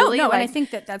 really, truly. No, and I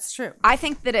think that's true. I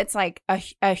think that it's I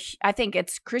think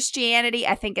it's Christianity.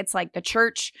 I think it's the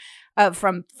church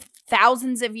from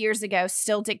thousands of years ago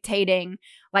still dictating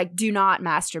do not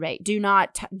masturbate, do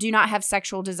not have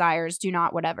sexual desires, do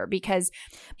not whatever, because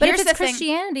but if it's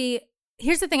Christianity,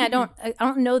 here's the thing, mm-hmm. I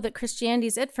don't know that Christianity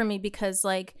is it for me, because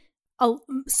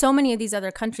so many of these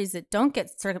other countries that don't get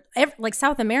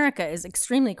South America is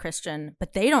extremely Christian,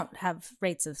 but they don't have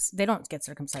they don't get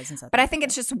circumcised in South America. But I think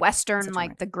it's just Western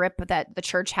the grip that the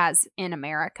church has in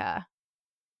America.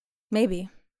 Maybe.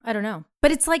 I don't know.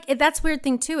 But it's that's weird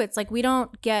thing too. It's we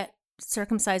don't get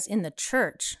circumcised in the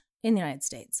church in the United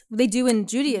States. They do in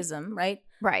Judaism, right?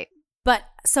 Right. But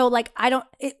so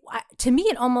to me,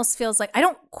 it almost feels I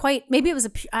don't quite, maybe it was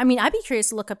I'd be curious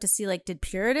to look up to see did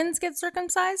Puritans get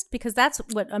circumcised? Because that's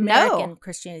what American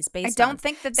Christianity is based on. I don't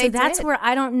think that they did. So that's where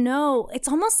I don't know. It's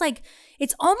almost like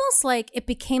it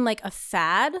became a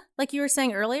fad, like you were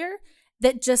saying earlier,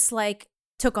 that just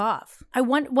took off.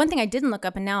 One thing I didn't look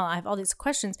up, and now I have all these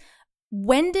questions.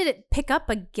 When did it pick up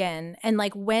again? And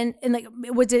it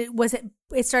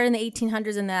started in the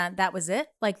 1800s, and that was it?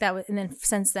 And then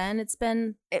since then it's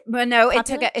been but no,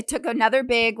 popular? it took another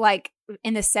big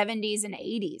in the 70s and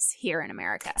 80s here in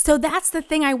America. So that's the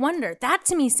thing I wonder. That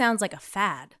to me sounds like a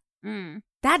fad.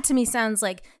 That to me sounds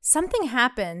like something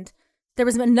happened. There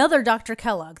was another Dr.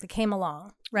 Kellogg that came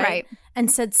along, right?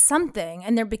 And said something,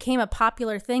 and there became a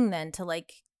popular thing then to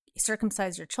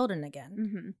circumcise your children again.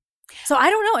 Mm-hmm. So I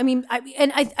don't know. I mean,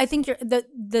 I think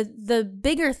the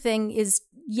bigger thing is,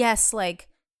 yes,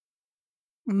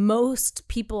 most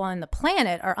people on the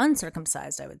planet are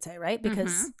uncircumcised, I would say, right?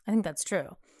 Because mm-hmm. I think that's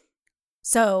true.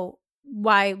 So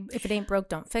why, if it ain't broke,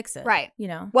 don't fix it. Right.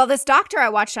 Well, this doctor I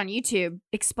watched on YouTube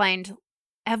explained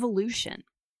evolution.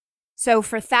 So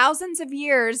for thousands of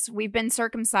years, we've been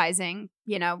circumcising,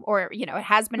 it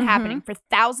has been mm-hmm. happening for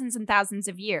thousands and thousands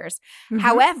of years. Mm-hmm.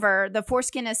 However, the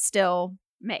foreskin is still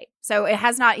made. So it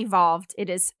has not evolved. It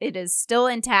is still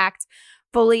intact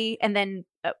fully. And then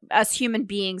us human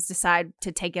beings decide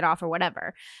to take it off or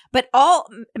whatever. But all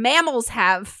mammals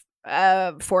have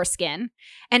foreskin,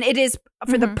 and it is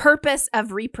for the purpose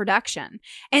of reproduction.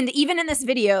 And even in this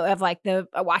video of like the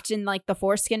watching like the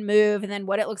foreskin move and then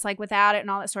what it looks like without it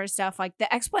and all that sort of stuff, like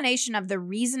the explanation of the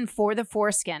reason for the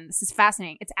foreskin, this is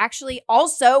fascinating. It's actually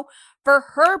also for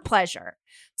her pleasure.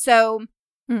 So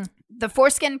the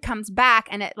foreskin comes back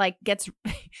and it like gets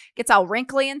all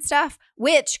wrinkly and stuff,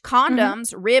 which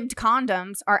condoms, ribbed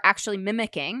condoms, are actually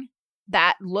mimicking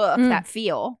that look, that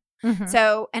feel.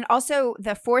 So, and also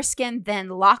the foreskin then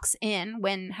locks in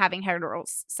when having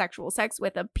heterosexual sex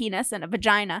with a penis and a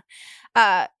vagina.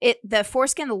 The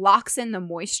foreskin locks in the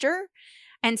moisture,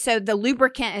 and so the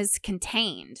lubricant is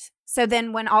contained. So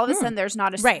then, when all of a sudden there's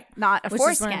not a foreskin,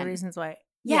 which is one of the reasons why.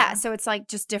 Yeah, so it's like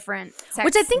just different sex.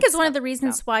 Which I think is one of the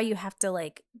reasons why you have to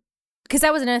like. Because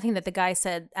that was another thing that the guy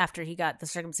said after he got the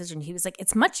circumcision. He was like,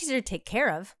 it's much easier to take care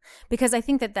of. Because I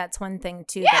think that that's one thing,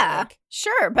 too. Yeah, that, like,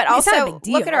 sure. But also, it's not a big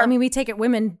deal. Look at our. I mean, we take it,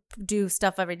 women do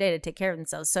stuff every day to take care of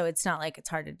themselves. So it's not like it's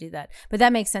hard to do that. But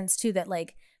that makes sense, too, that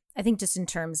like, I think just in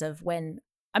terms of when,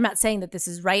 I'm not saying that this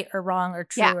is right or wrong or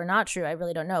true or not true. I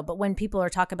really don't know. But when people are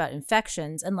talking about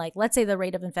infections and like, let's say the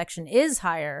rate of infection is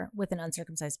higher with an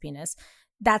uncircumcised penis,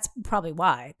 that's probably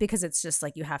why. Because it's just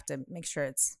like you have to make sure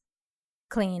it's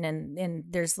clean and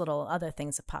there's little other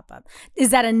things that pop up.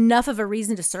 Is that enough of a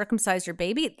reason to circumcise your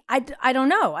baby? I don't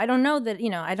know. I don't know that,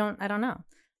 I don't know.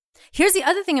 Here's the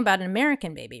other thing about an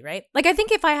American baby, right? Like I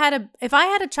think if I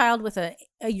had a child with a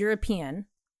European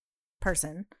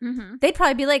person, they'd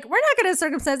probably be like, we're not going to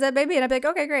circumcise that baby, and I'd be like,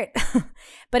 okay, great.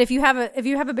 But if you have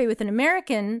a baby with an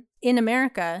American in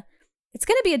America, it's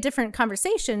going to be a different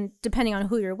conversation depending on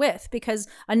who you're with. Because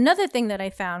another thing that I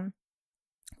found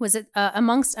was that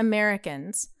amongst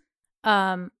Americans,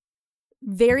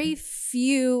 very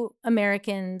few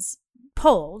Americans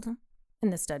polled in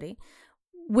the study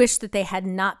wish that they had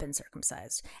not been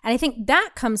circumcised. And I think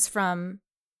that comes from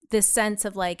this sense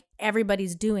of like,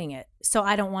 everybody's doing it, so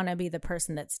I don't want to be the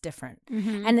person that's different.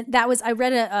 And that was, I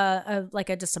read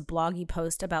just a bloggy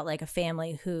post about like a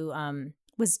family who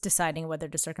was deciding whether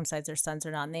to circumcise their sons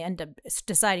or not. And they ended up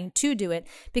deciding to do it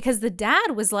because the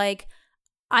dad was like,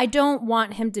 I don't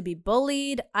want him to be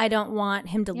bullied. I don't want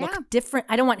him to look different.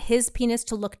 I don't want his penis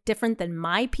to look different than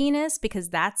my penis because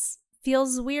that's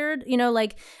feels weird.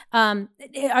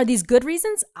 Are these good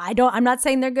reasons? I'm not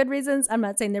saying they're good reasons. I'm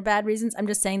not saying they're bad reasons. I'm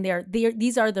just saying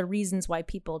these are the reasons why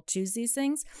people choose these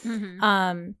things.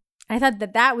 I thought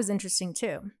that was interesting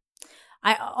too.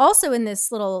 I also, in this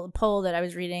little poll that I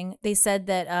was reading, they said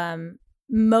that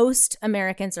most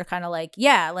Americans are kind of like,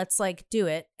 yeah, let's like do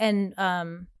it and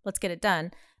let's get it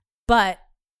done. But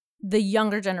the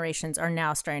younger generations are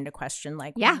now starting to question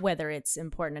like whether it's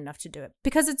important enough to do it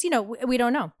because it's, we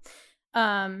don't know.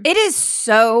 It is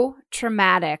so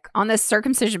traumatic. On this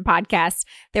circumcision podcast,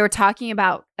 they were talking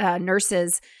about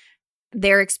nurses,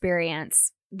 their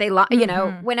experience. They,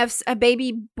 when a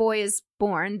baby boy is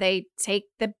born, they take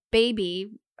the baby,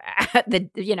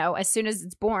 as soon as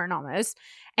it's born almost,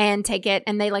 and take it,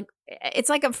 and they like, it's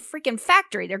like a freaking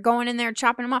factory. They're going in there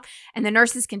chopping them off, and the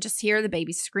nurses can just hear the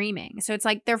baby screaming. So it's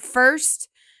like their first,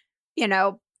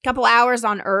 couple hours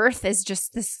on Earth is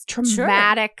just this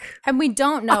traumatic. Sure. And we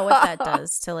don't know what that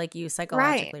does to like you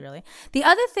psychologically, really. The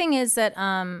other thing is that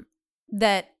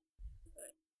that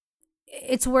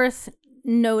it's worth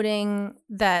noting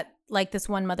that like this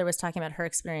one mother was talking about her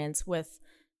experience with,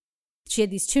 she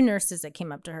had these two nurses that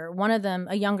came up to her. One of them,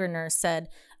 a younger nurse, said,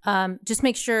 just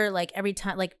make sure like every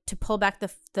time, like to pull back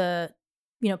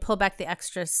pull back the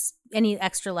any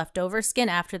extra leftover skin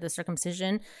after the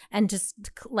circumcision and just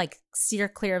like steer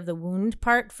clear of the wound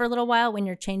part for a little while when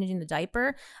you're changing the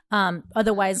diaper.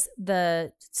 Otherwise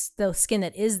the skin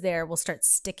that is there will start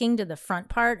sticking to the front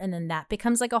part, and then that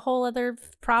becomes like a whole other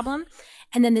problem.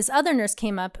 And then this other nurse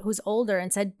came up who's older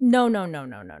and said, no.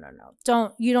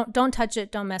 Don't touch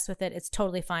it. Don't mess with it. It's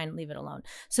totally fine. Leave it alone.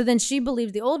 So then she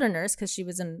believed the older nurse because she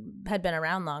had been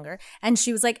around longer. And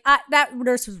she was like, that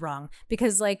nurse was wrong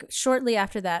because like shortly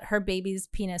after that, her baby's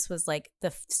penis was like,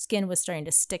 the skin was starting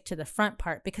to stick to the front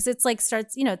part because it's like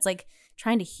starts, it's like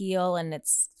trying to heal and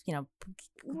it's,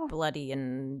 bloody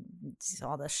and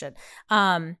all this shit.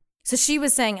 So she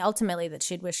was saying ultimately that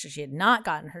she'd wished that she had not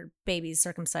gotten her babies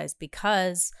circumcised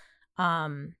because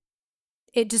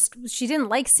she didn't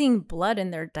like seeing blood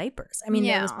in their diapers. I mean,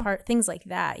 there was things like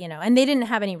that, and they didn't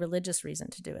have any religious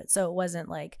reason to do it. So it wasn't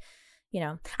like,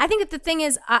 I think that the thing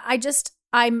is, I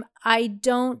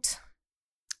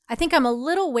think I'm a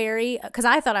little wary because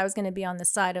I thought I was going to be on the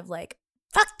side of like,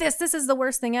 fuck this is the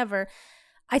worst thing ever.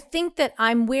 I think that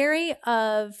I'm wary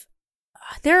of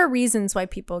there are reasons why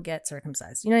people get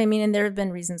circumcised. You know what I mean? And there have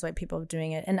been reasons why people are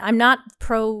doing it. And I'm not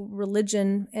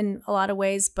pro-religion in a lot of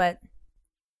ways, but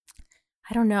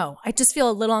I don't know. I just feel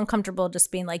a little uncomfortable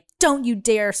just being like, don't you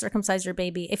dare circumcise your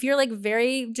baby. If you're like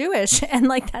very Jewish and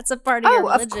like that's a part of your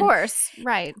religion. Oh, of course.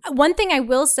 Right. One thing I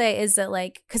will say is that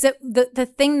like, because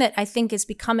the thing that I think is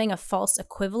becoming a false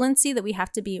equivalency that we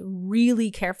have to be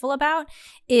really careful about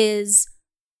is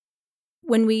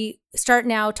when we start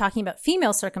now talking about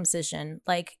female circumcision,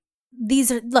 like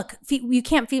these are, look, you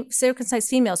can't circumcise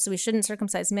females, so we shouldn't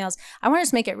circumcise males. I want to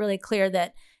just make it really clear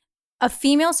that a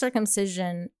female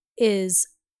circumcision is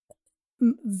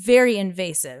very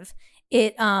invasive.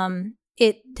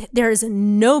 There is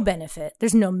no benefit.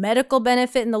 There's no medical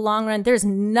benefit in the long run. There's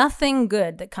nothing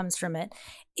good that comes from it.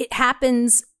 It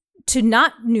happens to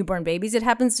not newborn babies. It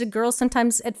happens to girls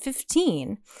sometimes at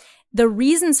 15. The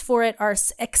reasons for it are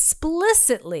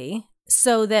explicitly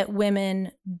so that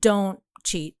women don't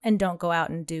cheat and don't go out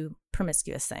and do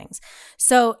promiscuous things.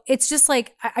 So it's just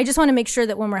like, I just want to make sure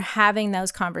that when we're having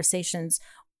those conversations,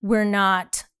 we're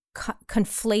not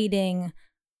conflating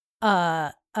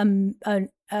a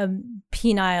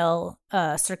penile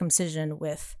circumcision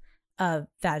with a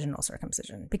vaginal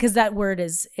circumcision, because that word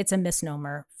it's a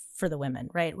misnomer for the women,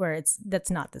 right? Where that's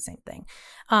not the same thing.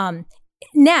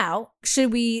 Now,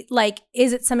 should we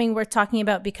is it something worth talking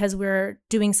about because we're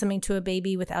doing something to a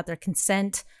baby without their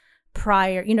consent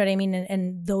prior, you know what I mean?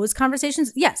 And those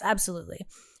conversations? Yes, absolutely.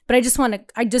 But I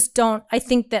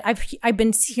think that I've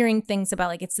been hearing things about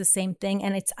like it's the same thing,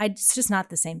 and it's just not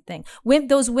the same thing.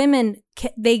 Those women,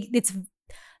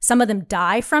 some of them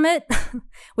die from it,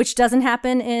 which doesn't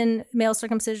happen in male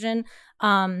circumcision.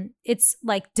 It's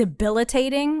like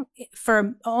debilitating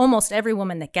for almost every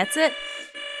woman that gets it.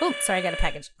 Oh, sorry, I got a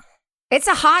package. It's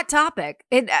a hot topic.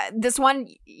 This one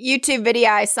YouTube video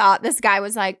I saw, this guy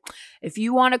was like, if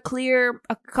you want to clear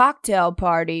a cocktail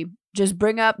party, just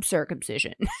bring up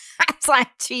circumcision. It's like,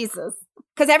 Jesus.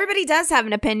 Because everybody does have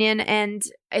an opinion, and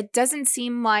it doesn't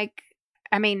seem like,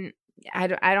 I mean, I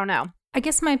don't know. I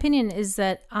guess my opinion is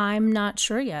that I'm not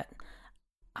sure yet.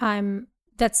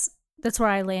 That's where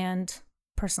I land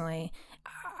personally.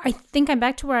 I think I'm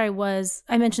back to where I was.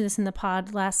 I mentioned this in the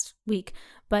pod last week,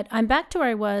 but I'm back to where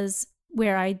I was,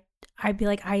 where I'd be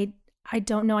like, I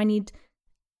don't know. I need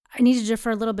to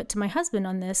defer a little bit to my husband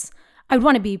on this. I would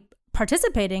want to be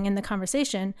participating in the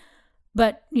conversation,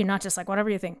 but you're not just like whatever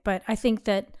you think. But I think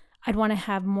that I'd want to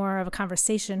have more of a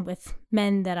conversation with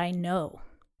men that I know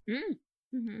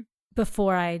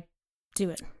before I do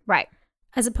it. Right.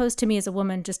 As opposed to me as a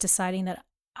woman just deciding that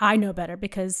I know better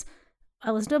because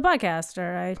I listened to a podcast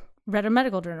or I read a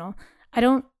medical journal.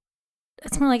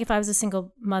 It's more like if I was a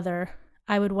single mother,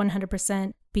 I would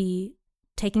 100% be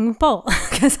taking a poll.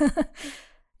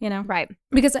 You know? Right.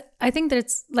 Because I think that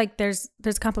it's like there's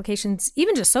complications,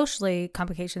 even just socially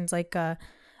complications. Like I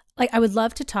would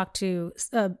love to talk to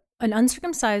an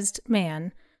uncircumcised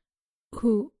man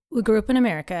who grew up in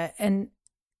America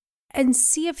and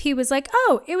see if he was like,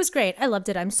 oh, it was great. I loved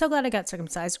it. I'm so glad I got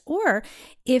circumcised. Or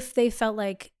if they felt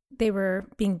like they were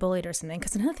being bullied or something.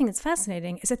 Because another thing that's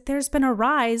fascinating is that there's been a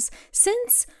rise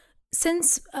since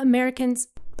Americans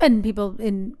and people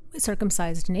in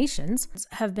circumcised nations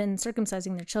have been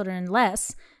circumcising their children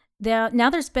less. Now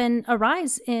there's been a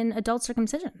rise in adult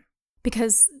circumcision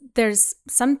because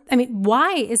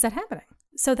why is that happening?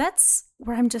 So that's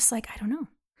where I'm just like, I don't know.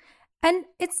 And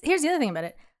here's the other thing about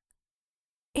it.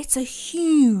 It's a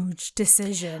huge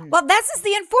decision. Well, that's just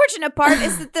the unfortunate part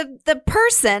is that the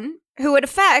person who it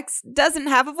affects doesn't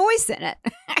have a voice in it.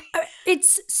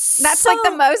 That's like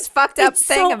the most fucked up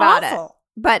thing about it.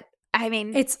 But I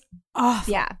mean, it's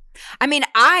awful. Yeah. I mean,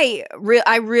 I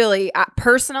really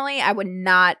personally, I would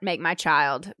not make my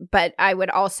child, but I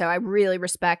really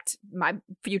respect my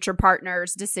future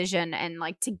partner's decision, and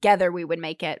like together we would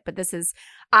make it. But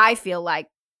I feel like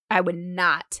I would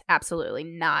absolutely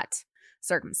not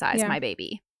circumcise my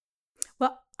baby.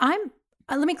 Well,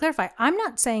 let me clarify. I'm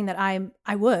not saying that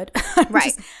I would.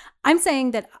 Right. I'm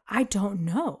saying that I don't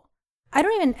know. I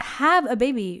don't even have a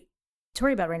baby to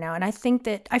worry about right now. And I think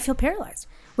that I feel paralyzed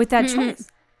with that choice.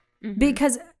 Mm-hmm.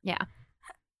 Because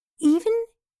even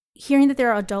hearing that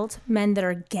there are adult men that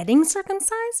are getting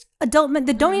circumcised, adult men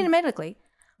that don't need it medically.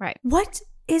 Right. What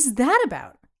is that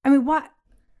about? I mean, what?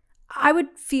 I would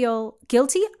feel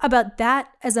guilty about that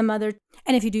as a mother.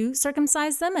 And if you do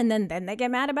circumcise them and then they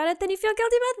get mad about it, then you feel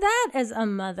guilty about that as a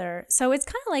mother. So it's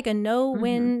kind of like a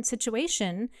no-win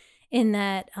situation in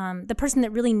that the person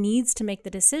that really needs to make the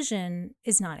decision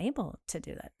is not able to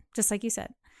do that. Just like you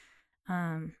said.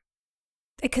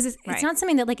 because it's not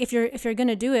something that like if you're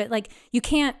gonna do it, like you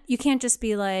can't just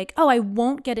be like, oh, I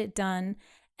won't get it done,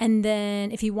 and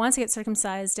then if he wants to get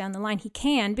circumcised down the line, he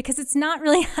can, because it's not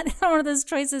really one of those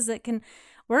choices that can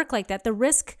work like that. The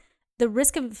risk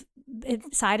of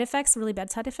side effects, really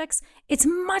bad side effects, it's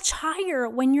much higher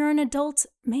when you're an adult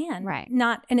man, right?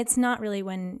 And it's not really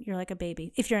when you're like a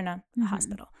baby if you're in a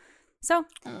hospital. So,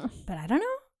 but I don't know.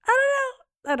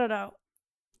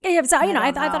 Yeah, so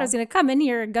I thought I was gonna come in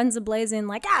here guns a-blazing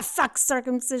like fuck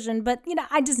circumcision, but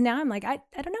I'm like I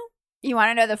don't know. You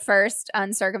want to know the first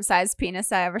uncircumcised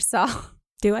penis I ever saw?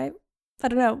 Do I? I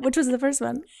don't know. Which was the first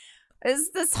one?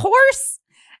 Is this horse?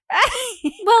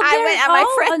 Well, they're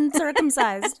all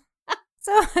uncircumcised.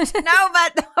 So no,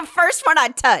 but the first one I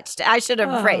touched, I should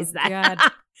have phrased that. God.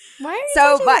 Why are you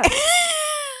touching that?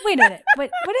 Wait a minute. What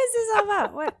is this all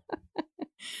about? What?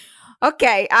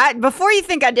 Okay, before you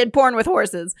think I did porn with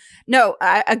horses, no,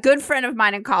 a good friend of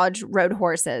mine in college rode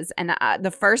horses, and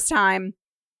the first time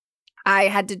I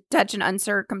had to touch an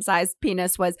uncircumcised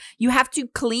penis was you have to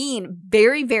clean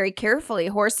very, very carefully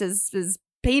horses'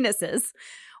 penises,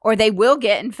 or they will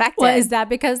get infected. Well, is that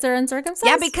because they're uncircumcised?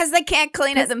 Yeah, because they can't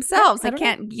clean it themselves. They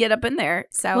can't get up in there.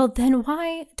 So, well, then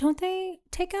why don't they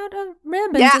take out a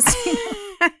rib and just?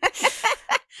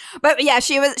 But yeah,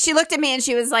 she looked at me and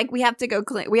she was like, we have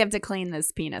to clean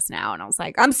this penis now. And I was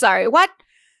like, I'm sorry, what?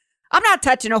 I'm not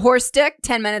touching a horse dick.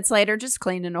 10 minutes later, just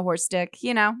cleaning a horse dick.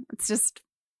 It's just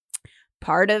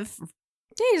part of.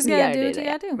 Yeah, you just gotta do what you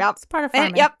gotta do. Yep. It's part of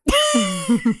farming. Yep.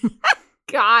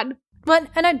 God. But,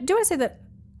 and I do want to say that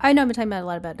I know I've been talking about a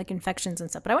lot about like infections and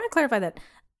stuff, but I want to clarify that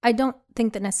I don't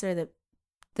think that necessarily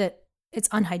that it's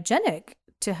unhygienic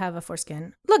to have a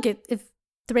foreskin. Look, if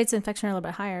the rates of infection are a little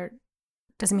bit higher,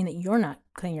 doesn't mean that you're not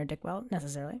cleaning your dick well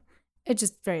necessarily. It's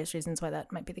just various reasons why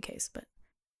that might be the case. But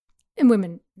in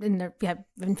women, have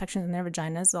infections in their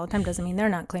vaginas all the time doesn't mean they're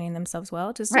not cleaning themselves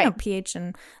well. Just pH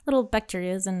and little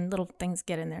bacterias and little things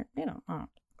get in there.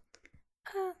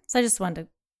 So I just wanted to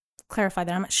clarify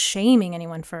that I'm not shaming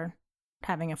anyone for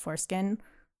having a foreskin,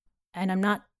 and I'm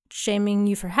not shaming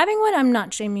you for having one. I'm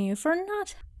not shaming you for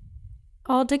not.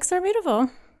 All dicks are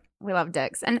beautiful. We love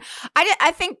dicks, and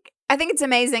I think it's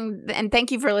amazing. And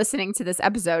thank you for listening to this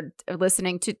episode.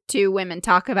 Listening to two women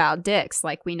talk about dicks,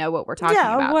 like we know what we're talking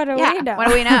about. What do we know? What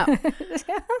do we know?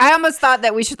 I almost thought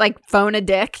that we should like phone a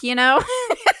dick,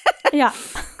 Yeah.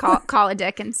 Call a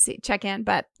dick and check in,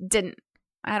 but didn't.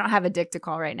 I don't have a dick to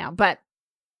call right now, but.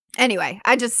 Anyway,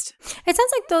 it sounds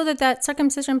like though that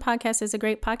circumcision podcast is a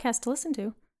great podcast to listen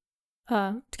to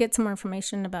get some more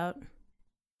information about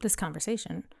this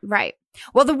conversation. Right.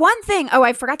 Well, the one thing,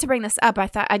 I forgot to bring this up. I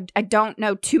thought I don't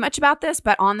know too much about this,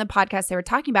 but on the podcast they were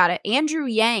talking about it. Andrew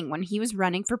Yang, when he was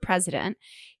running for president,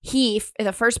 the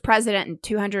first president in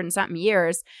 200 and something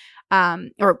years,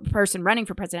 or person running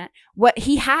for president, what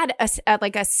he had a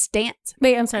stance.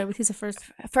 Wait, I'm sorry. He's the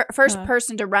first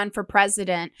person to run for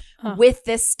president with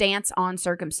this stance on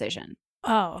circumcision.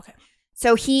 Oh, okay.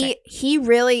 So he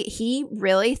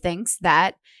really thinks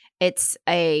that it's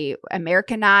a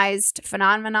Americanized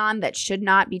phenomenon that should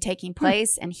not be taking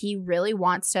place, and he really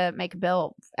wants to make a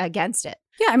bill against it.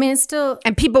 Yeah, I mean, it's still...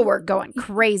 And people were going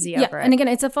crazy over it. And again,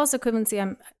 it's a false equivalency.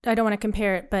 I don't want to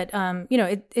compare it, but,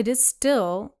 it is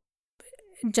still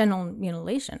genital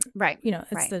mutilation. Right.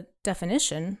 It's the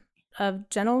definition of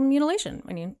genital mutilation.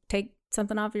 When you take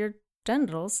something off your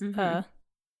genitals,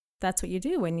 that's what you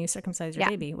do when you circumcise your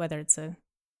baby, whether it's a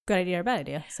good idea or a bad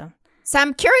idea. So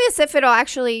I'm curious if it'll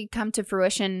actually come to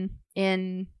fruition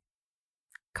in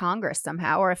Congress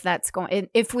somehow, or if that's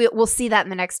if we'll see that in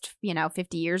the next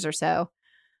 50 years or so.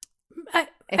 I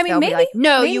mean, maybe like,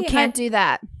 no, you can't do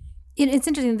that. It's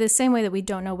interesting. The same way that we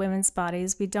don't know women's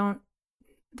bodies,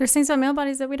 there's things about male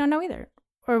bodies that we don't know either,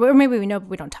 or maybe we know but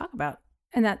we don't talk about.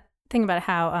 And that thing about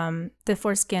how the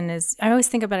foreskin is, I always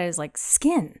think about it as like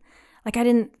skin. Like I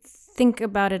didn't think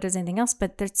about it as anything else,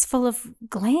 but it's full of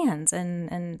glands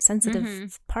and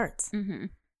sensitive parts. Mm-hmm.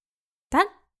 That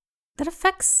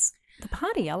affects the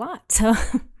body a lot. So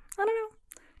I don't know.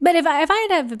 But if I had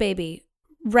to have a baby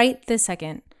right this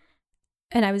second,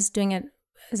 and I was doing it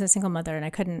as a single mother and I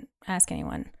couldn't ask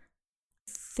anyone,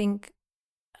 I think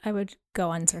I would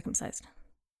go uncircumcised.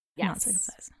 Yes. Not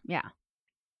circumcised. Yeah.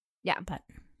 Yeah. But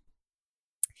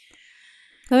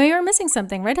maybe you're missing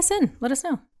something. Write us in. Let us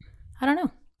know. I don't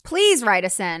know. Please write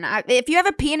us in. If you have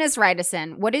a penis, write us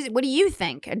in. What do you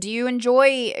think? Do you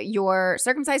enjoy your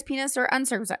circumcised penis or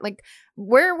uncircumcised? Like,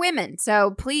 we're women,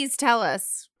 so please tell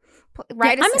us.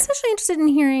 Write us in. I'm especially interested in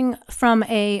hearing from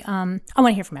I want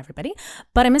to hear from everybody,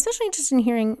 but I'm especially interested in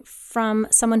hearing from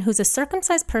someone who's a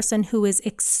circumcised person who is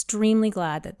extremely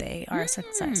glad that they are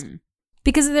circumcised.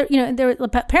 Because there were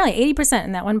apparently 80%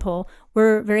 in that one poll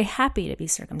were very happy to be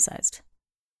circumcised.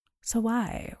 So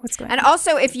why? What's going on? And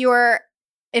also, if you're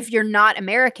not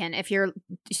American, if you're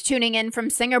tuning in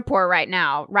from Singapore right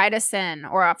now, write us in,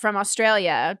 or from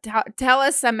Australia. Tell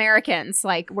us, Americans,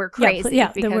 like we're crazy.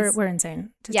 Yeah, because we're insane.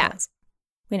 Just tell us.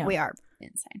 We know we are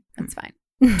insane. That's fine.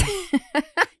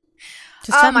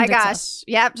 Oh my gosh!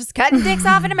 Yep, just cutting dicks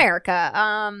off in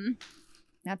America.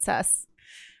 That's us.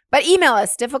 But email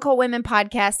us,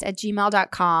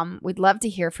 difficultwomenpodcast@gmail.com. We'd love to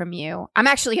hear from you. I'm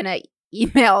actually going to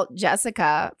email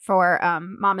Jessica for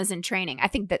Mamas in Training. I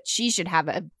think that she should have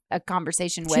a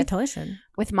conversation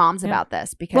with moms about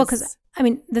this. Because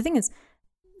the thing is,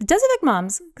 it does affect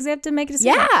moms because they have to make a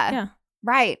decision. Yeah.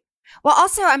 Right. Well,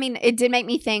 also, it did make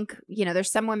me think,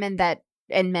 there's some women that,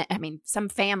 some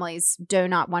families do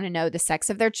not want to know the sex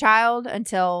of their child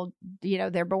until,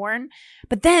 they're born.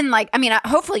 But then,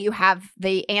 hopefully you have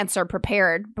the answer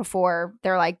prepared before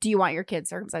they're like, do you want your kid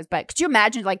circumcised? But could you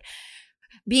imagine,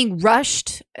 being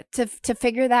rushed to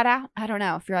figure that out? I don't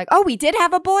know. If you're like, oh, we did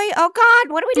have a boy. Oh,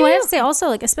 God, what do we do? Well, I have to say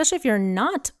also, especially if you're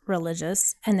not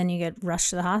religious and then you get rushed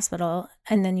to the hospital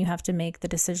and then you have to make the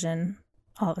decision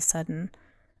all of a sudden,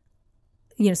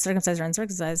 circumcised or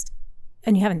uncircumcised,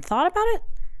 and you haven't thought about it,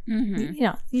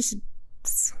 you should,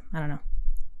 I don't know.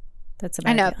 That's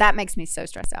about idea. That makes me so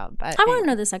stressed out. But I want to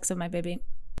know the sex of my baby.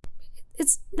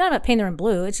 It's not about painting them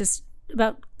blue. It's just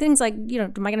about things like, am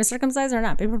I going to circumcise or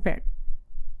not? Be prepared.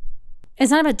 It's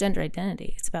not about gender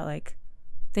identity. It's about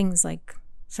things like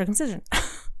circumcision.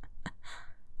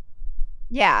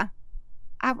 Yeah.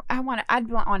 I'd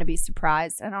want to be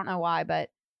surprised. I don't know why, but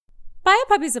buy a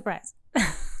puppy surprise.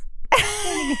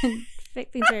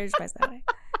 Things are surprised that way.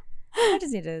 I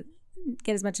just need to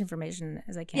get as much information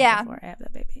as I can before I have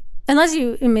that baby. Unless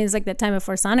it's like that time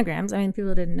before sonograms.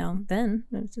 People didn't know then.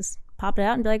 It just pop it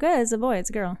out and be like, oh, it's a boy,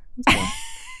 it's a girl. It's cool.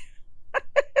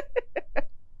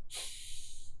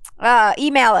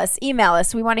 Email us.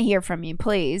 We want to hear from you,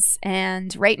 please.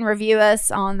 And rate and review us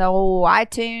on the old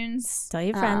iTunes. Tell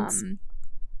your friends.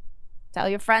 Tell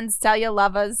your friends. Tell your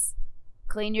lovers.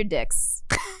 Clean your dicks.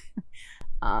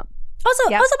 Also,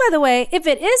 by the way, if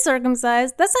it is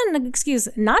circumcised, that's not an excuse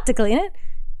not to clean it.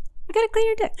 You gotta clean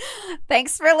your dick.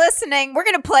 Thanks for listening. We're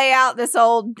gonna play out this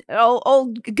oldie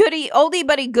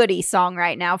buddy goodie song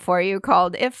right now for you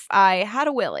called "If I Had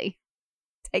a Willie."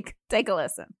 Take a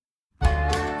listen.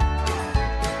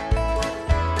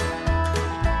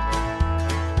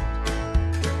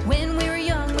 When we were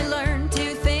young, we learned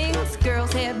two things: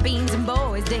 girls had beans and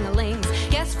boys ding-a-lings.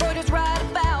 Yes, Freud is right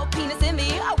about penis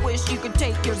envy. I wish you could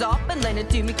take yours off and lend it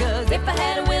to me, 'cause if I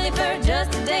had a willy for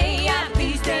just a day, I'd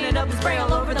be standing up and spray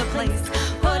all over the place.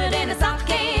 Put it in a sock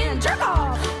and jerk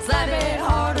off, slap it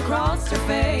hard across your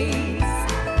face.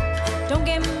 Don't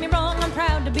get me wrong, I'm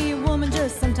proud to be a woman.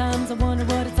 Just sometimes I wonder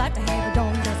what it's like to have a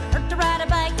dong. Does it hurt to ride a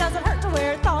bike? Does it hurt to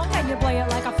wear a thong? Can you play it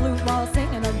like a flute while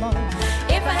singing along?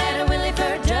 If I had a willy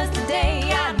for just a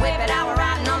day, I'd whip it out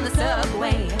riding on the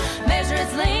subway. Measure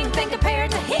its length and compare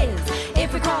it to his.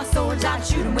 If we cross swords, I'd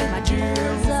shoot him with my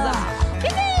jizz.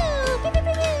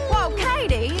 Whoa,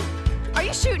 Katie, are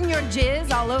you shooting your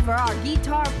jizz all over our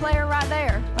guitar player right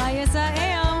there? Why, yes, I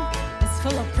am. It's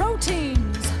full of protein.